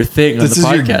is like your thing on the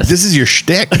podcast. This is your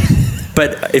shtick.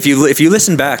 But if you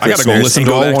listen back, I gotta go listen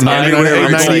to all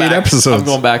 98 episodes. I'm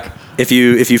going back. If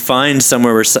you find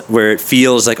somewhere where it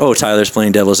feels like, oh, Tyler's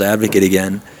playing devil's advocate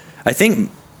again, I think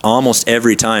almost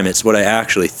every time it's what I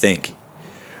actually think,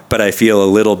 but I feel a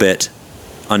little bit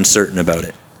uncertain about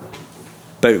it.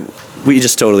 But we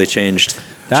just totally changed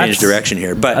direction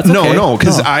here. But no,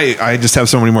 because I just have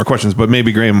so many more questions. But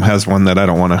maybe Graham has one that I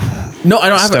don't want to. No, I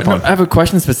don't I have a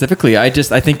question specifically. I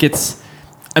think it's.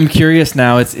 I'm curious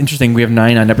now. It's interesting. We have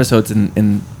 99 episodes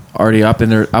and already up, and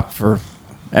they're up for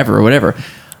ever or whatever.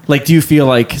 Like, do you feel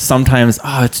like sometimes,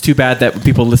 it's too bad that when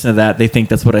people listen to that, they think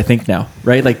that's what I think now,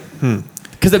 right? Like,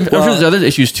 Because I'm sure there's other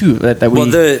issues too that we.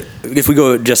 Well, if we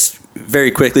go just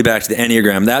very quickly back to the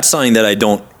Enneagram, that's something that I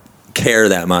don't care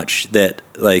that much. That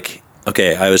like,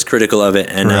 okay, I was critical of it,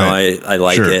 and now I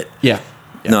like it. Yeah.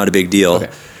 Not a big deal. Okay.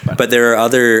 But there are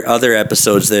other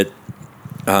episodes that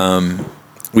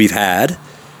we've had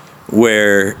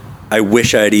where I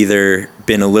wish I'd either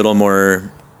been a little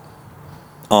more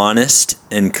honest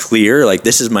and clear, like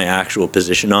this is my actual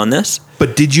position on this.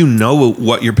 But did you know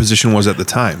what your position was at the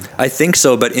time? I think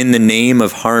so, but in the name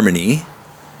of harmony,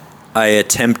 I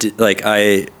attempted, like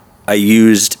I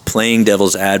used playing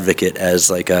devil's advocate as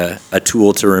like a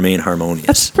tool to remain harmonious.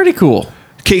 That's pretty cool.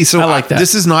 Okay, so I like that.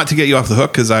 This is not to get you off the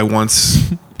hook because I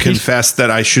once confessed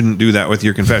that I shouldn't do that with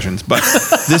your confessions, but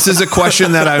this is a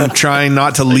question that I'm trying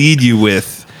not to lead you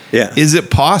with. Yeah. Is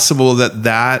it possible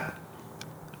that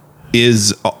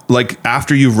is like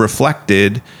after you've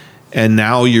reflected and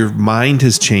now your mind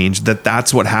has changed,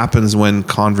 that's what happens when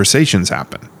conversations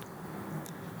happen?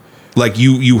 Like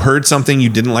you heard something, you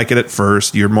didn't like it at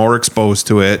first, you're more exposed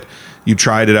to it, you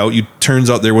tried it out, turns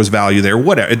out there was value there,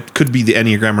 whatever. It could be the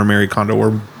Enneagram or Marie Kondo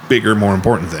or bigger, more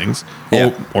important things.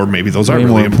 Yeah. Or maybe those are Way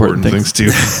really more important important things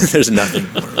too. There's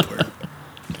nothing more important.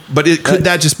 But could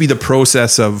that just be the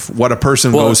process of what a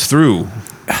person goes through?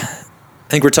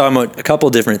 I think we're talking about a couple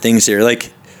different things here.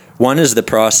 Like one is the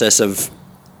process of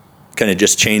kind of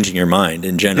just changing your mind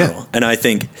in general. Yeah. And I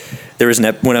think there was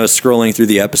when I was scrolling through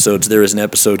the episodes, there was an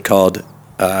episode called,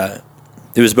 it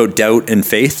was about doubt and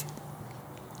faith,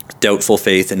 doubtful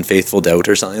faith and faithful doubt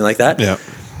or something like that. Yeah.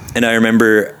 And I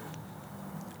remember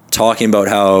talking about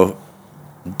how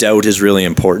doubt is really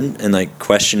important and like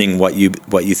questioning what you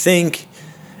think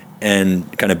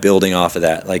and kind of building off of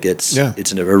that. Like it's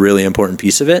a really important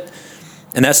piece of it.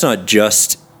 And that's not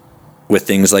just with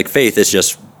things like faith. It's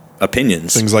just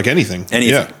opinions. Things like anything.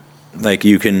 Yeah. Like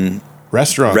you can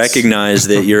restaurants recognize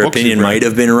that your opinion might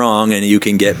have been wrong and you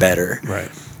can get better. Right.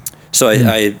 So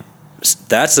I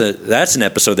that's an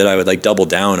episode that I would like double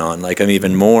down on. Like I'm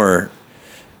even more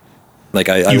like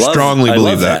I strongly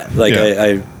believe that. Like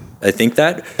I think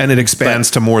that. And it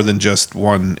expands to more than just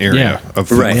one area of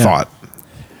thought.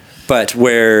 But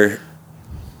where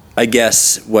I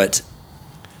guess what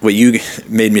you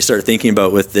made me start thinking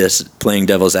about with this playing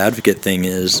devil's advocate thing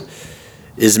is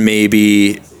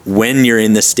maybe when you're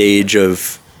in the stage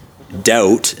of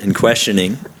doubt and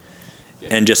questioning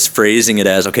and just phrasing it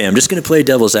as, okay, I'm just going to play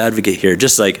devil's advocate here.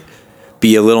 Just like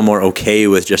be a little more okay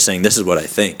with just saying, this is what I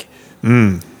think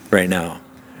right now.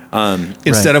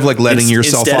 Instead of like letting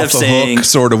yourself off the hook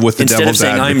sort of with the devil's advocate. Instead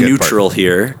of saying I'm neutral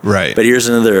here. Right. But here's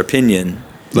another opinion.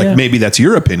 Like maybe that's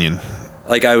your opinion.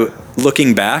 Like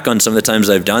looking back on some of the times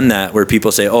I've done that where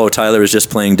people say, oh, Tyler was just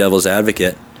playing devil's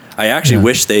advocate. I actually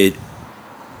wish they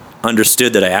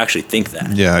understood that I actually think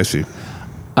that. Yeah, I see.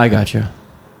 I gotcha.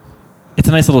 It's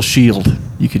a nice little shield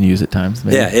you can use at times.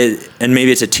 Maybe. Yeah, and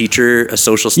maybe it's a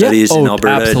social studies in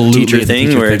Alberta teacher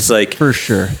thing where it's like for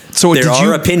sure. So there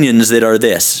are opinions that are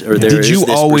this or there did you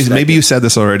always? Maybe you said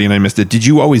this already and I missed it. Did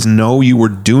you always know you were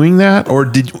doing that, or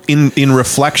did in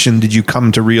reflection did you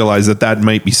come to realize that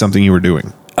might be something you were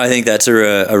doing? I think that's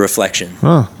a reflection.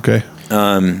 Oh, okay.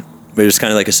 But it was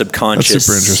kind of like a subconscious. That's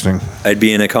super interesting. I'd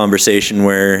be in a conversation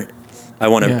where I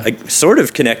want to I sort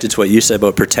of connected to what you said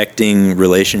about protecting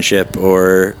relationship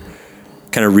or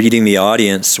kind of reading the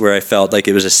audience, where I felt like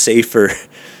it was a safer,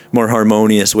 more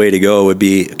harmonious way to go would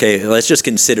be, okay, let's just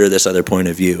consider this other point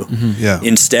of view. Mm-hmm. Yeah.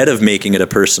 Instead of making it a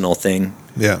personal thing.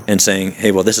 Yeah. And saying,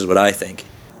 hey, well, this is what I think.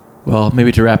 Well,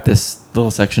 maybe to wrap this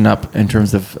little section up in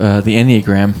terms of the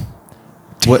Enneagram,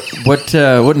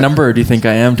 what number do you think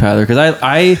I am, Tyler? Because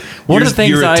one of the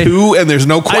things you're a 2 and there's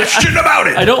no question about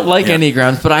it. I don't like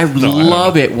Enneagrams, but I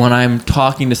love it when I'm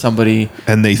talking to somebody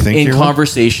and they think in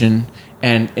conversation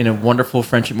and in a wonderful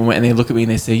friendship moment, and they look at me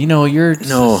and they say, you're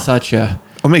such a.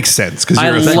 It makes sense because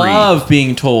you're a 3. I love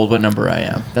being told what number I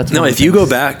am. That's if you go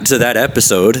back to that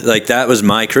episode, like that was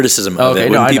my criticism of it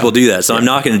when people do that. So I'm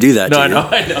not going to do that. I know.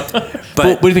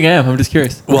 But what do you think I am? I'm just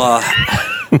curious. Well.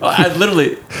 I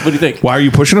literally, what do you think? Why are you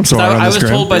pushing them so hard on this? I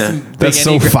was told by some big that's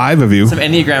so 5 of you. Some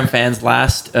Enneagram fans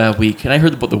last week, and I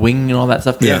heard about the wing and all that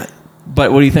stuff. Yeah.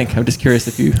 But what do you think? I'm just curious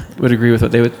if you would agree with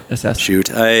what they would assess. Shoot,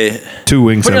 2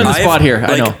 wings. Put it on the spot here.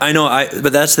 I know.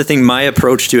 But that's the thing. My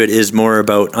approach to it is more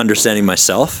about understanding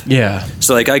myself. Yeah.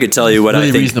 So like I could tell you what really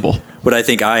I think. Reasonable. What I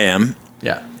think I am.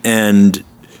 Yeah. And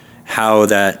how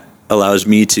that allows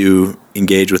me to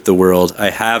engage with the world.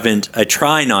 I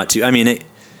try not to. I mean,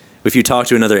 if you talk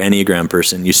to another Enneagram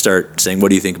person, you start saying, what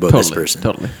do you think about this person?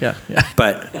 Totally. Yeah.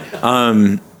 But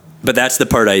that's the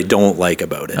part I don't like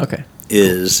about it. Okay.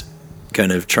 Is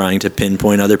kind of trying to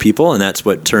pinpoint other people, and that's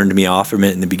what turned me off from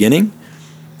it in the beginning.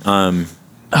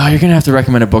 Oh, you're gonna have to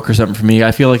recommend a book or something for me.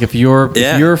 I feel like if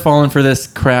you're falling for this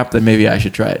crap, then maybe I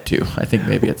should try it too. I think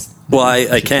maybe it's. Well,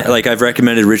 I can't. Like, I've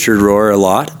recommended Richard Rohr a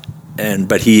lot,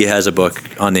 but he has a book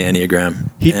on the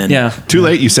Enneagram. Too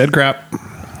late. You said crap.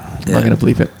 I'm not gonna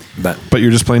believe it. But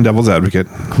you're just playing devil's advocate.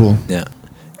 Cool. Yeah.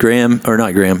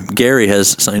 Gary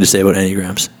has something to say about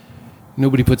Enneagrams.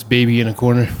 Nobody puts baby in a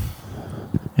corner.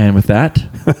 And with that,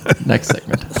 next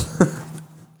segment.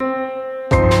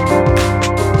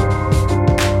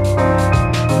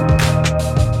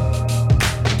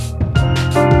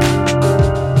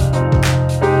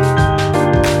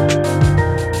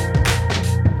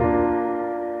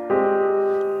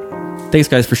 Thanks,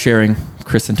 guys, for sharing,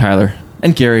 Chris and Tyler,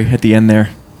 and Gary at the end there.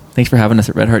 Thanks for having us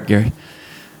at Red Heart, Gary.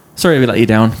 Sorry we let you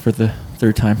down for the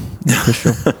third time on the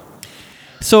Chris show.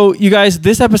 So, you guys,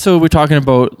 this episode, we're talking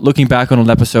about looking back on old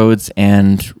episodes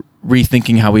and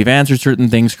rethinking how we've answered certain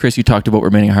things. Chris, you talked about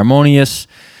remaining harmonious.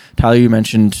 Tyler, you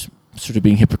mentioned sort of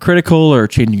being hypocritical or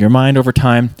changing your mind over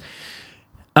time.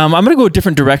 I'm going to go a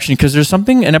different direction because there's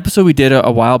an episode we did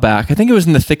a while back. I think it was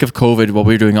in the thick of COVID while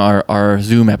we were doing our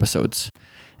Zoom episodes.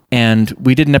 And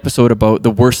we did an episode about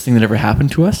the worst thing that ever happened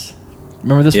to us.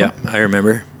 Remember this one? Yeah, I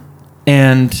remember.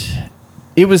 And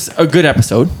it was a good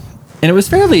episode. And it was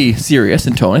fairly serious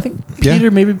in tone. I think Peter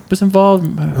maybe was involved.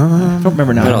 I don't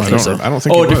remember now. I don't think so. I don't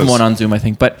think a different one on Zoom, I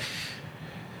think. But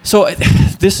so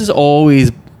this is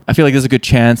always, I feel like there's a good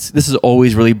chance, this has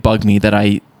always really bugged me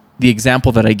that the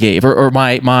example that I gave, or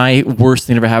my worst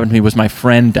thing that ever happened to me was my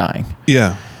friend dying.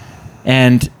 Yeah.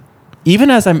 And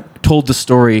even as I'm told the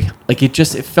story, like it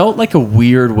felt like a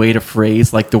weird way to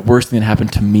phrase like the worst thing that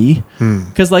happened to me.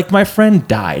 Because like my friend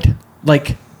died.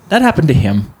 Like that happened to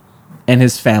him and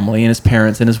his family and his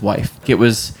parents and his wife. It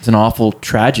was an awful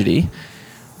tragedy.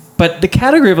 But the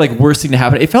category of like worst thing to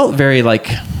happen, it felt very like,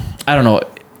 I don't know,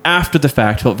 after the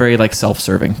fact, felt very like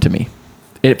self-serving to me.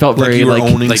 It felt like very you were like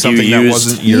owning something that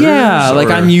wasn't yours. Yeah, like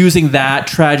I'm using that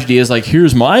tragedy as like,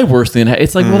 here's my worst thing.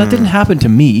 It's like, well, that didn't happen to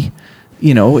me.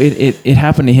 You know, it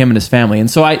happened to him and his family, and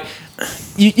so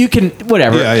you can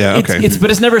whatever. Yeah, okay.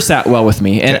 But it's never sat well with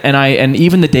me, and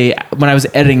even the day when I was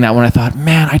editing that one, I thought,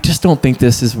 man, I just don't think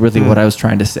this is really what I was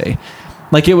trying to say.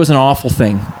 Like it was an awful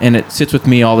thing, and it sits with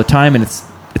me all the time, and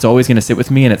it's always going to sit with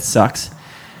me, and it sucks.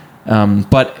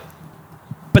 But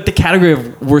the category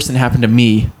of worse than happened to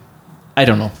me, I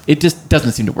don't know. It just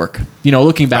doesn't seem to work. You know,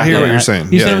 looking back, I hear what you're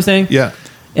saying. You see what I'm saying? Yeah.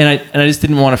 And I just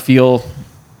didn't want to feel.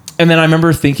 And then I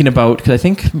remember thinking about, because I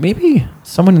think maybe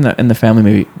someone in the family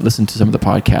maybe listened to some of the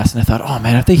podcasts, and I thought, oh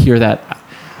man, if they hear that,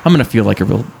 I'm going to feel like a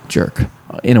real jerk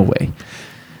in a way.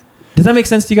 Does that make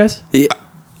sense to you guys? Yeah.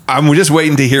 I'm just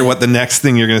waiting to hear what the next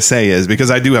thing you're going to say is, because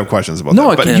I do have questions about that.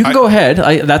 No, but you can go ahead.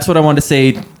 That's what I wanted to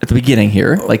say at the beginning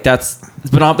here. Like that's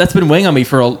been weighing on me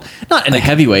for not in a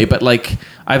heavy way, but like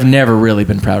I've never really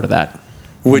been proud of that.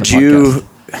 Would you?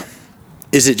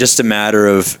 Is it just a matter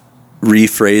of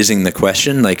rephrasing the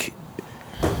question, like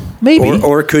maybe,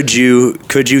 or could you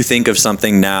think of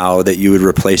something now that you would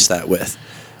replace that with?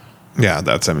 Yeah,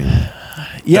 that's a big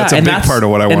that's part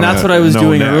of what I want. And that's what I was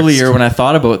doing earlier when I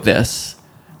thought about this,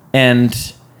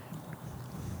 and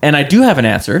I do have an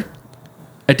answer.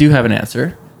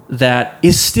 That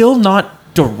is still not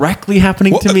directly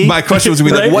happening to me. My question was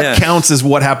like, what counts as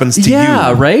what happens to you?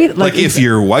 Yeah, right? Like if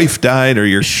your wife died or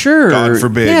your, God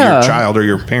forbid, your child or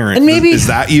your parent, and maybe, is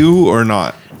that you or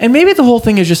not? And maybe the whole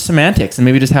thing is just semantics and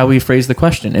maybe just how we phrase the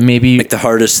question. And maybe like the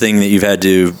hardest thing that you've had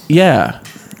to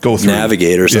go through,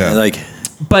 navigate or something like.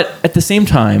 But at the same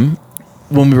time,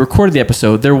 when we recorded the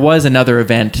episode, there was another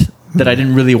event that I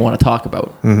didn't really want to talk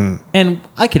about. Mm-hmm.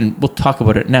 And we'll talk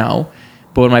about it now.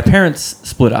 But when my parents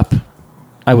split up,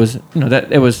 I was,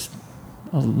 it was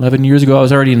 11 years ago. I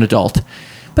was already an adult.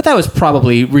 But that was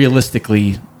probably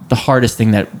realistically the hardest thing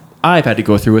that I've had to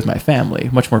go through with my family.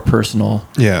 Much more personal.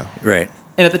 Yeah. Right.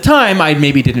 And at the time, I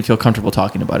maybe didn't feel comfortable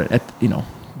talking about it,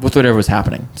 with whatever was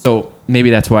happening. So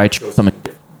maybe that's why I chose something.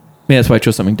 Maybe that's why I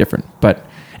chose something different.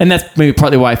 And that's maybe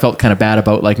partly why I felt kind of bad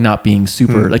about like not being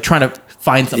super, like trying to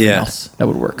find something else that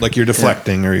would work. Like you're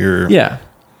deflecting or you're... Yeah.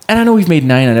 And I know we've made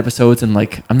 9 episodes, and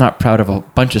like I'm not proud of a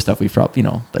bunch of stuff we've probably,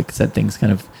 like said things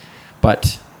kind of,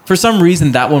 but for some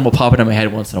reason that one will pop into my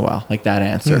head once in a while, like that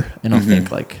answer, and I'll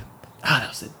think like, that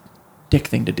was a dick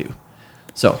thing to do.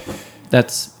 So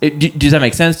that's it. Does that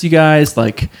make sense to you guys?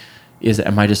 Like,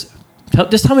 am I just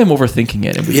tell me I'm overthinking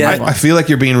it? And I feel like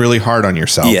you're being really hard on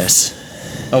yourself. Yes.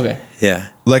 Okay. Yeah.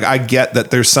 Like I get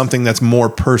that there's something that's more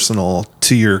personal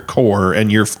to your core and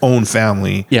your own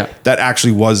family. Yeah. That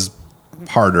actually was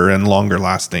harder and longer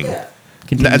lasting. Yeah.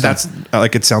 That's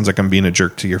like, it sounds like I'm being a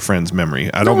jerk to your friend's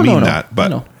memory. I don't mean that, but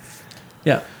no.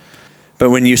 Yeah. But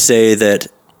when you say that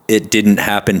it didn't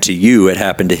happen to you, it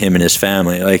happened to him and his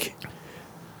family. Like,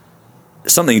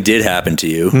 something did happen to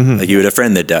you. Like, you had a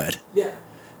friend that died. Yeah.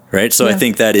 Right? So I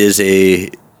think that is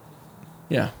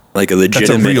like a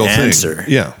legitimate answer.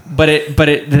 Thing. Yeah. But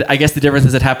I guess the difference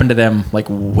is it happened to them like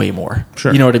way more.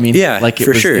 Sure. You know what I mean? Yeah, like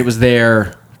it was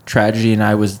their tragedy, and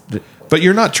I was. But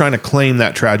you're not trying to claim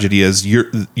that tragedy as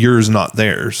yours, not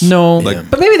theirs. No. Like,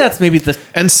 but maybe that's the.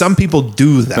 And some people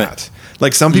do that. Right.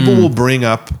 Like some people will bring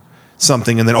up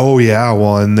something and then,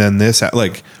 and then this,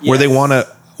 like where they want to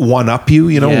one up you,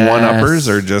 one-uppers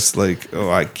are just like,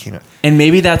 I can't. And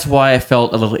maybe that's why I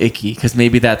felt a little icky, because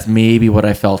maybe that's what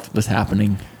I felt was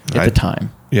happening at the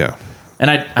time. Yeah. And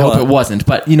I hope it wasn't,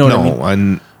 but you know what I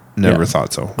mean? No, I never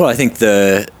thought so. Well, I think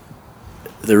the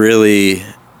really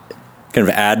kind of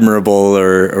admirable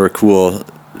or cool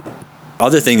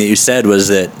other thing that you said was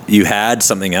that you had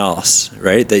something else,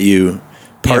 right? That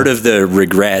part of the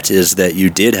regret is that you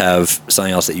did have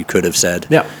something else that you could have said.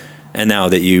 Yeah. And now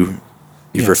that you've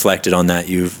reflected on that,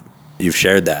 you've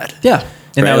shared that. Yeah.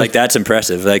 And right? That's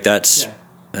impressive. Like that's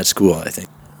cool, I think.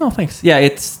 Oh, thanks. Yeah,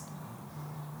 it's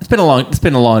been a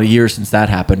lot of years since that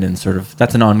happened, and sort of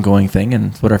that's an ongoing thing,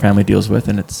 and it's what our family deals with,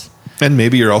 and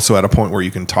maybe you're also at a point where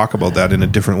you can talk about that in a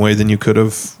different way than you could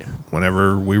have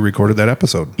whenever we recorded that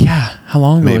episode. Yeah. How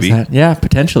long ago was that? Yeah,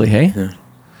 potentially, hey? Yeah.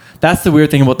 That's the weird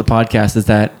thing about the podcast, is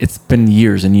that it's been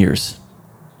years and years,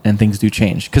 and things do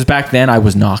change. Because back then I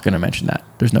was not going to mention that.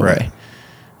 There's no way.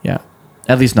 Yeah.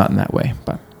 At least not in that way,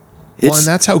 but... and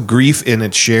that's how grief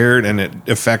it's shared, and it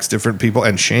affects different people,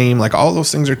 and shame, like all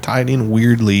those things are tied in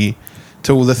weirdly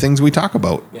to the things we talk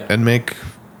about and make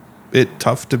it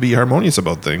tough to be harmonious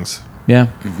about things. Yeah.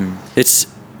 Mm-hmm. It's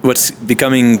what's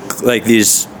becoming like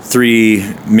these 3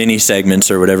 mini segments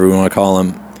or whatever we want to call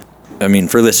them. I mean,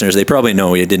 for listeners, they probably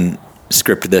know we didn't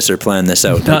script this or plan this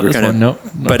out. Not this one, no.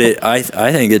 But I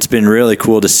think it's been really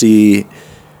cool to see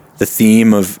the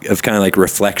theme of kind of like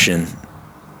reflection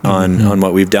on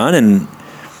what we've done,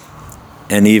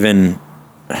 and even,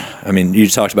 I mean, you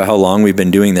talked about how long we've been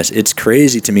doing this. It's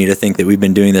crazy to me to think that we've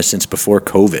been doing this since before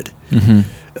COVID.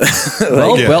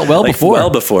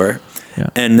 Well before. Yeah.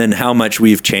 And then how much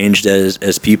we've changed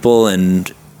as people,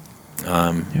 and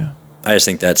I just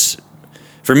think that's,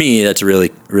 for me, that's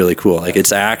really, really cool. Like,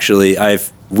 it's actually,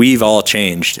 we've all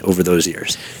changed over those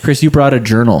years. Chris, you brought a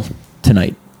journal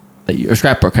tonight, a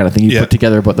scrapbook kind of thing you put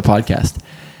together about the podcast.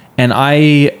 And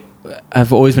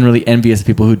I've always been really envious of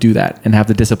people who do that and have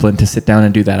the discipline to sit down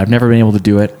and do that. I've never been able to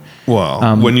do it.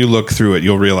 Well, when you look through it,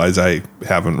 you'll realize I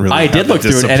haven't really. I did look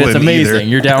through it, and it's amazing. Either.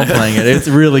 You're downplaying it. It's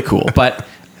really cool. But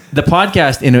the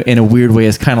podcast, in a weird way,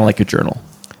 is kind of like a journal.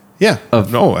 Yeah.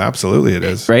 No, absolutely, it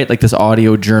is. Right, like this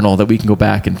audio journal that we can go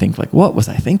back and think, like, what was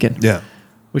I thinking? Yeah.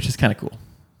 Which is kind of cool.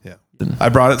 Yeah. I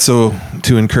brought it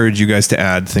to encourage you guys to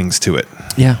add things to it.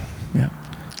 Yeah. Yeah.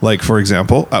 Like, for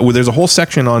example, there's a whole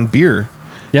section on beer.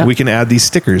 Yeah. We can add these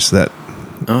stickers that.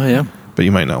 Oh, yeah. But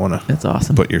you might not want to. That's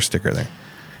awesome. Put your sticker there.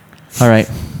 All right.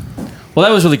 Well,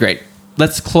 that was really great.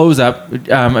 Let's close up.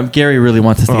 Gary really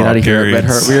wants us to get out of here at Red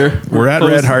Heart. We're at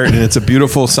Red Heart, and it's a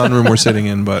beautiful sunroom we're sitting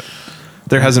in, but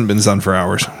there hasn't been sun for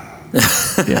hours.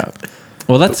 Yeah.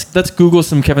 Well, let's Google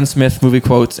some Kevin Smith movie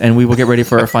quotes, and we will get ready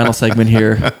for our final segment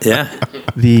here. Yeah.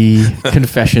 The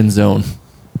confession zone.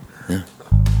 Yeah.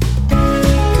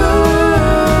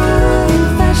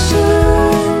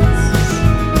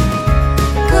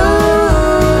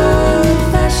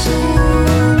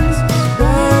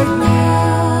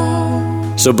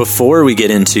 So before we get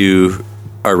into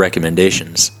our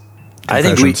recommendations,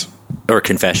 or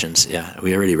confessions, yeah,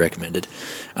 we already recommended.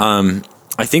 I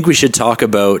think we should talk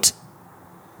about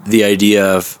the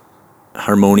idea of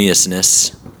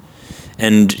harmoniousness,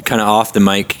 and kind of off the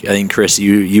mic. I think, Chris,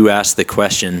 you asked the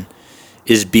question: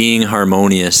 is being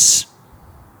harmonious,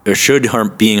 or should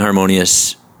being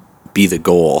harmonious be the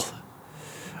goal,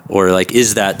 or like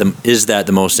is that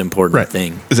the most important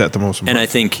thing? Is that the most important? And I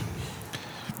think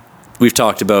we've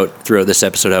talked about throughout this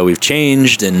episode how we've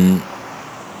changed, and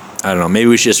I don't know, maybe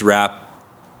we should just wrap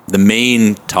the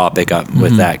main topic up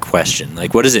with that question.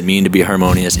 Like, what does it mean to be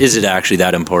harmonious? Is it actually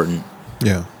that important?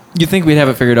 Yeah. You think we'd have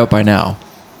it figured out by now.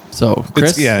 So,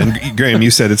 Chris? And Graham, you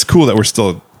said it's cool that we're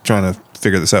still trying to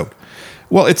figure this out.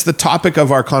 Well, it's the topic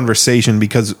of our conversation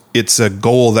because it's a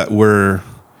goal that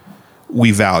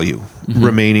we value,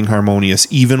 remaining harmonious,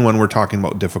 even when we're talking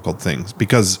about difficult things,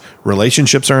 because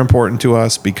relationships are important to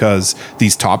us, because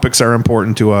these topics are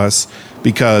important to us,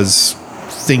 because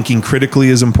thinking critically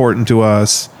is important to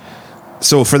us.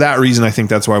 So for that reason, I think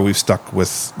that's why we've stuck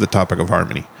with the topic of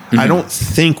harmony. I don't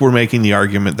think we're making the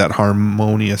argument that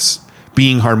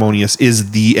being harmonious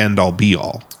is the end all be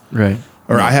all. Right.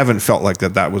 Or I haven't felt like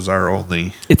that was our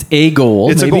only... It's a goal.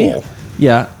 It's maybe. a goal.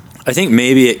 Yeah. I think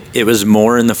maybe it was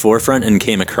more in the forefront and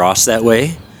came across that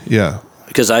way. Yeah.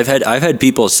 Because I've had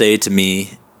people say to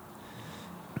me,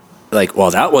 like,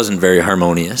 well, that wasn't very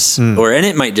harmonious. And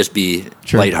it might just be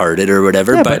lighthearted or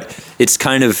whatever, Yeah, but it's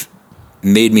kind of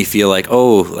made me feel like,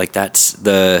 oh, like that's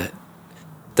the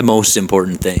most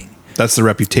important thing. That's the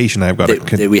reputation I've got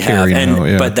that we have.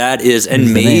 And, but that is,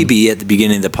 and maybe at the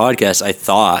beginning of the podcast, I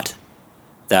thought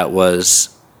that was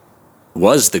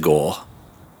the goal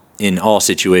in all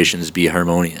situations, be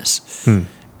harmonious.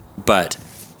 But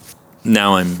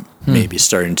now I'm maybe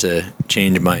starting to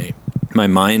change my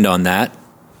mind on that,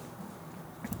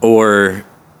 or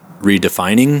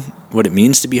redefining what it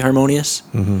means to be harmonious.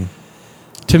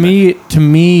 To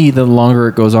me, the longer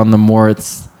it goes on, the more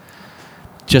it's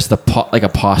just like a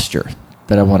posture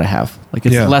that I want to have. Like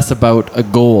it's less about a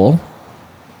goal,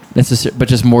 but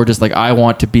just more just like I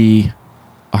want to be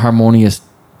a harmonious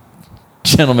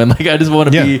gentleman. Like I just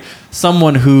want to be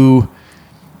someone who,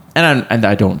 and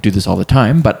I don't do this all the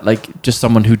time, but like just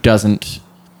someone who doesn't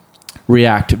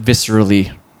react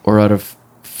viscerally or out of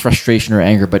frustration or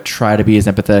anger, but try to be as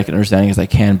empathetic and understanding as I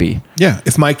can be. Yeah.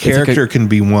 If my character can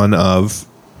be one of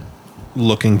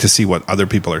looking to see what other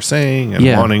people are saying and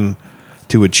wanting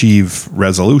to achieve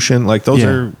resolution, like those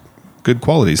are good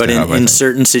qualities. But to have, in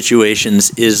certain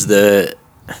situations, is the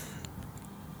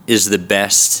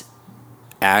best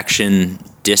action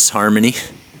disharmony?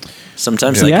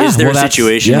 Sometimes, is there a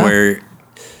situation where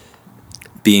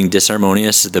being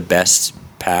disharmonious is the best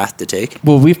path to take?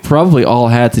 Well, we've probably all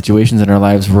had situations in our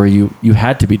lives where you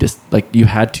had to be you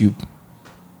had to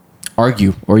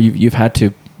argue, or you've had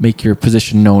to make your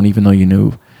position known, even though you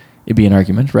knew it'd be an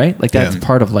argument, right? Like that's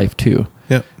part of life too.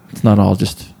 Yeah, it's not all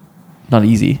just not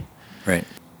easy, right?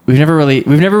 We've never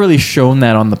really shown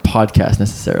that on the podcast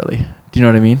necessarily. Do you know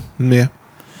what I mean? Yeah,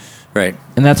 right.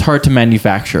 And that's hard to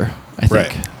manufacture. I think.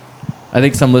 Right. I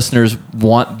think some listeners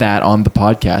want that on the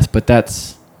podcast, but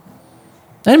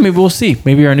and maybe we'll see.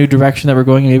 Maybe our new direction that we're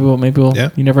going. Maybe we'll.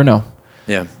 You never know.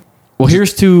 Yeah. Well,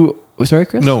 here's to. Sorry,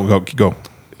 Chris. No, go.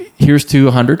 Here's to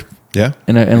 100. Yeah.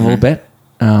 In a little bit.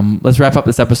 Let's wrap up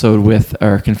this episode with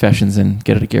our confessions and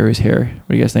get out of Gary's hair. What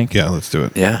do you guys think? Yeah, let's do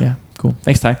it. Yeah. Cool.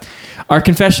 Thanks, Ty. My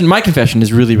confession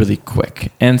is really, really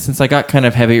quick. And since I got kind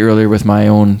of heavy earlier with my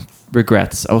own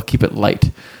regrets, I'll keep it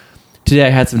light. Today I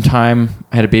had some time.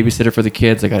 I had a babysitter for the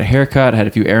kids. I got a haircut. I had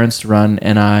a few errands to run,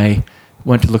 and I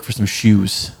went to look for some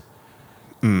shoes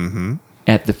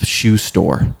at the shoe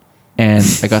store. And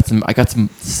I got some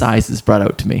sizes brought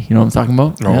out to me. You know what I'm talking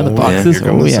about? Oh, the boxes. Here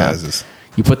come the sizes.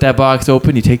 You put that box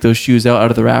open, you take those shoes out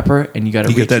of the wrapper, and you got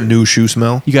to get that new shoe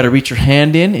smell. You got to reach your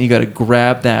hand in, and you got to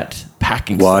grab that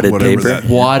packing wadded paper.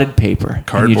 Wadded paper.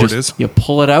 Cardboard You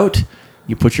pull it out,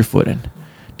 you put your foot in.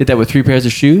 Did that with 3 pairs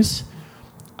of shoes.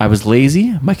 I was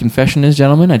lazy. My confession is,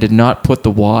 gentlemen, I did not put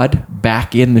the wad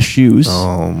back in the shoes.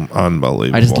 Oh,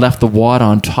 unbelievable. I just left the wad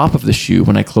on top of the shoe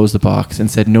when I closed the box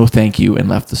and said no thank you and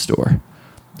left the store.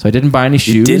 So I didn't buy any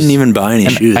shoes. You didn't even buy any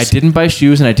shoes. I didn't buy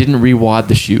shoes, and I didn't re-wad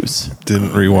the shoes.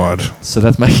 Didn't re-wad. So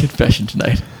that's my confession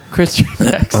tonight. Chris,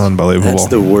 you're next. Unbelievable. That's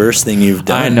the worst thing you've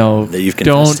done. I know. That you've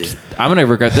confessed to. I'm going to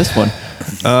regret this one.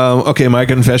 Okay, my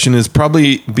confession is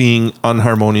probably being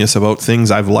unharmonious about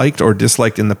things I've liked or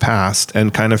disliked in the past,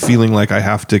 and kind of feeling like I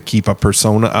have to keep a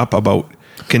persona up about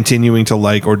continuing to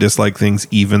like or dislike things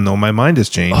even though my mind has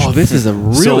changed. Oh, this is a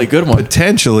really good one.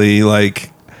 Potentially,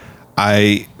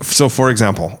 for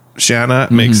example, Shanna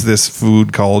makes this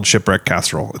food called shipwreck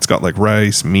casserole. It's got like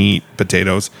rice, meat,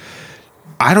 potatoes.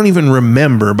 I don't even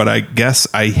remember, but I guess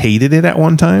I hated it at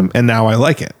one time, and now I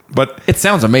like it. But it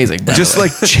sounds amazing. Just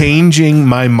like changing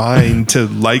my mind to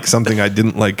like something I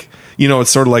didn't like. You know,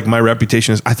 it's sort of like my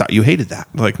reputation is, I thought you hated that.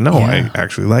 Like, no, I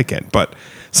actually like it. But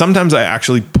sometimes I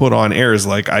actually put on airs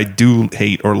like I do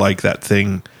hate or like that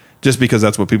thing just because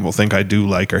that's what people think I do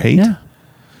like or hate.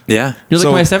 Yeah. You're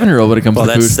like my 7-year-old when it comes to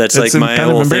food. That's like my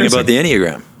whole thing about the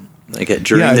Enneagram. Like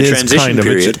during the transition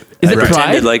period, is it I pride?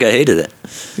 pretended like I hated it.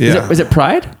 Yeah. Is it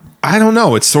pride? I don't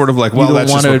know. It's sort of like, well,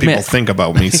 that's just what people think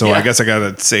about me. So Yeah. I guess I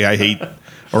got to say I hate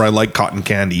or I like cotton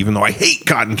candy, even though I hate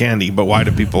cotton candy. But why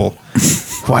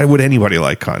would anybody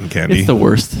like cotton candy? It's the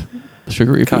worst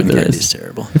sugary Cotton food there candy is. is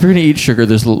terrible. If you're going to eat sugar,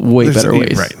 there's way better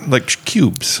ways. Right. Like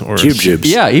cubes or Cubes.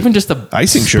 Yeah, even just a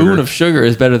icing spoon sugar of sugar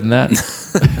is better than that.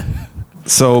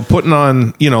 So putting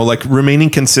on, like remaining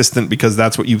consistent because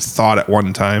that's what you thought at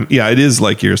one time. Yeah, it is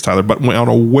like yours, Tyler, but on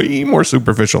a way more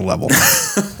superficial level.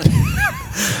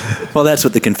 Well, that's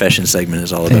what the confession segment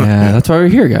is all about. Yeah, that's why we're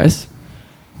here, guys.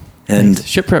 And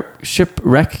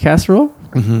shipwreck casserole.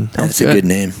 That's a good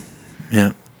name.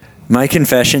 Yeah. My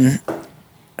confession,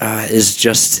 is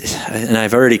just, and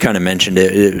I've already kind of mentioned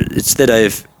it. It's that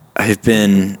I've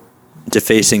been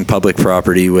defacing public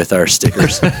property with our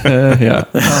stickers. Yeah.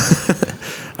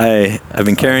 I've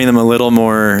been carrying them a little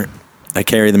more. I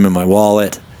carry them in my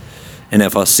wallet, and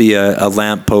if I'll see a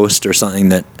lamp post or something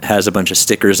that has a bunch of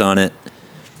stickers on it,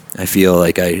 I feel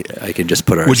like I could just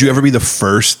put our. Would you ever be the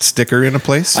first sticker in a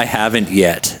place? I haven't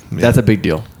yet. Yeah. That's a big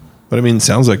deal. But I mean, it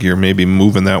sounds like you're maybe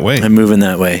moving that way. I'm moving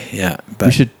that way, yeah. But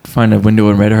We should find a window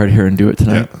in Red Heart here and do it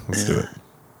tonight. Yeah, let's do it.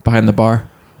 Behind the bar.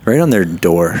 right on their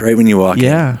door, right when you walk in.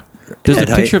 Yeah. There's a Head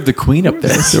picture height. of the Queen up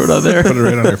there. Throw it on there. Put it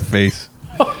right on their face.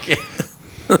 Okay.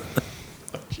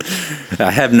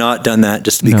 I have not done that,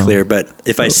 just to be No. clear. But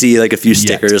if I see like a few Yet.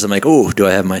 stickers, I'm like, oh, do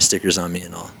I have my stickers on me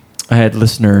and all? I had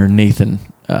listener Nathan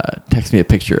text me a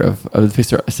picture of a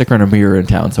sticker on a mirror in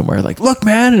town somewhere. Like, look,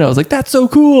 man. And I was like, that's so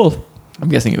cool. I'm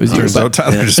guessing it was yours. So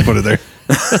Tyler just put it there.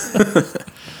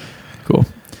 Cool.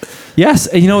 Yes.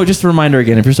 And just a reminder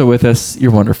again, if you're still with us,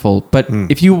 you're wonderful. But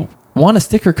if you want a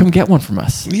sticker, come get one from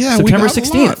us. Yeah, September we got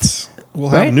 16th. lots. We'll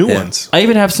Right? have new Yeah. ones. I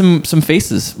even have some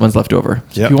faces ones left over.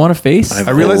 So Yep. if you want a face, I've-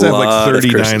 I realize I have A like lot of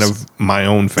 39 curses. of my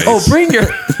own face. oh, bring your.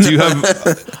 Do you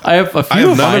have? I have a few. I have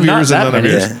of none mine, of not yours and that none of many.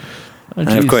 yours. Yeah. Oh,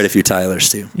 I have geez. quite a few Tylers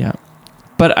too. Yeah,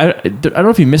 but I don't know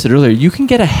if you missed it earlier. You can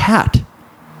get a hat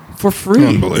for free.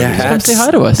 Unbelievable. Yeah, Just come say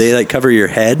hi to us. They like cover your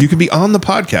head. You could be on the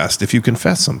podcast if you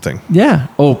confess something. Yeah.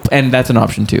 Oh, and that's an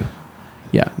option too.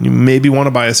 Yeah. You maybe want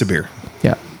to buy us a beer.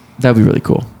 Yeah. That'd be really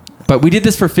cool. But we did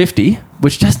this for 50,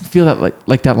 which doesn't feel that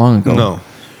like that long ago. No.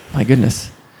 My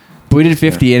goodness. But we did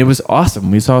 50 and it was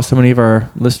awesome. We saw so many of our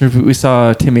listeners. We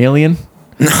saw Tim Alien.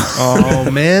 Oh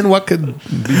man, what could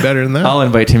be better than that? I'll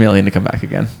invite Tim Alien to come back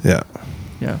again. Yeah.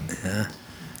 Yeah.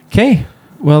 Okay.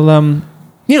 Well,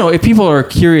 if people are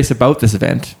curious about this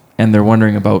event and they're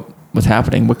wondering about what's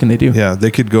happening, what can they do? Yeah,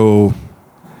 they could go.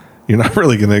 You're not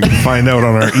really going to find out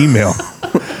on our email,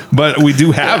 but we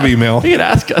do have email. You can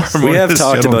ask us. We have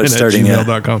talked about starting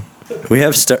gmail.com. We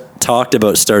have talked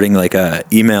about starting like a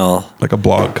email Like a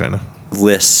blog kind of.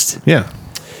 list. Yeah.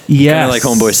 Yes. Kind of like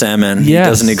Homeboy Sandman. He Yes.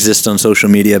 doesn't exist on social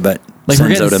media, but Like we're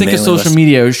sends getting out a sick of mailing social list.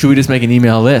 media. Should we just make an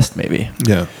email list? Maybe.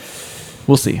 Yeah.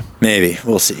 We'll see. Maybe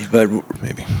we'll see. But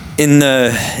Maybe. in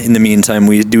the meantime,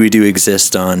 we do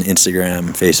exist on Instagram,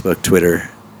 Facebook, Twitter,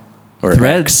 or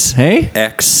Threads. Hey?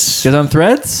 X. Get on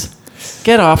Threads?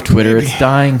 Get off Twitter. It's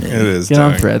dying. It is Get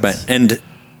on dying. Threads. But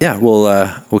yeah,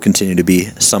 we'll continue to be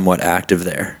somewhat active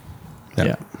there.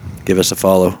 yeah. Give us a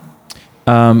follow.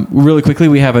 Really quickly,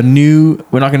 we have a new,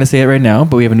 we're not going to say it right now,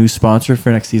 but we have a new sponsor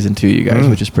for next season too, you guys,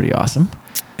 which is pretty awesome.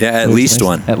 Yeah, at Which is least nice.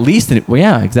 one. At least, well,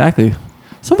 yeah, exactly.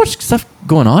 So much stuff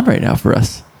going on right now for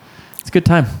us. It's a good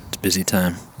time. It's a busy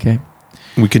time. Okay.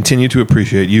 We continue to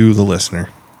appreciate you, the listener.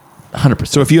 100%.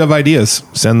 So if you have ideas,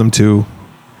 send them to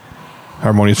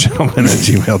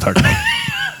harmoniousgentleman@gmail.com.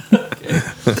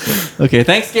 Okay.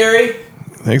 Thanks, Gary.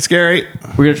 Thanks, Gary.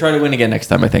 We're going to try to win again next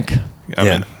time, I think. I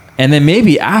mean, And then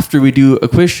maybe after we do a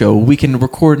quiz show, we can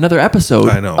record another episode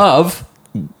I know. of,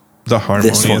 the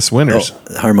Harmonious winners.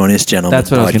 Harmonious Gentleman That's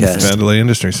what I was gonna podcast. say. Vandalay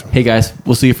Industries. hey guys,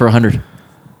 we'll see you for 100.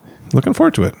 Looking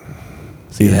forward to it.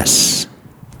 See you then. Yes.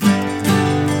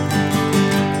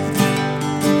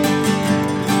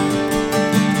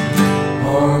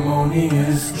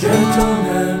 Harmonious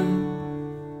gentlemen.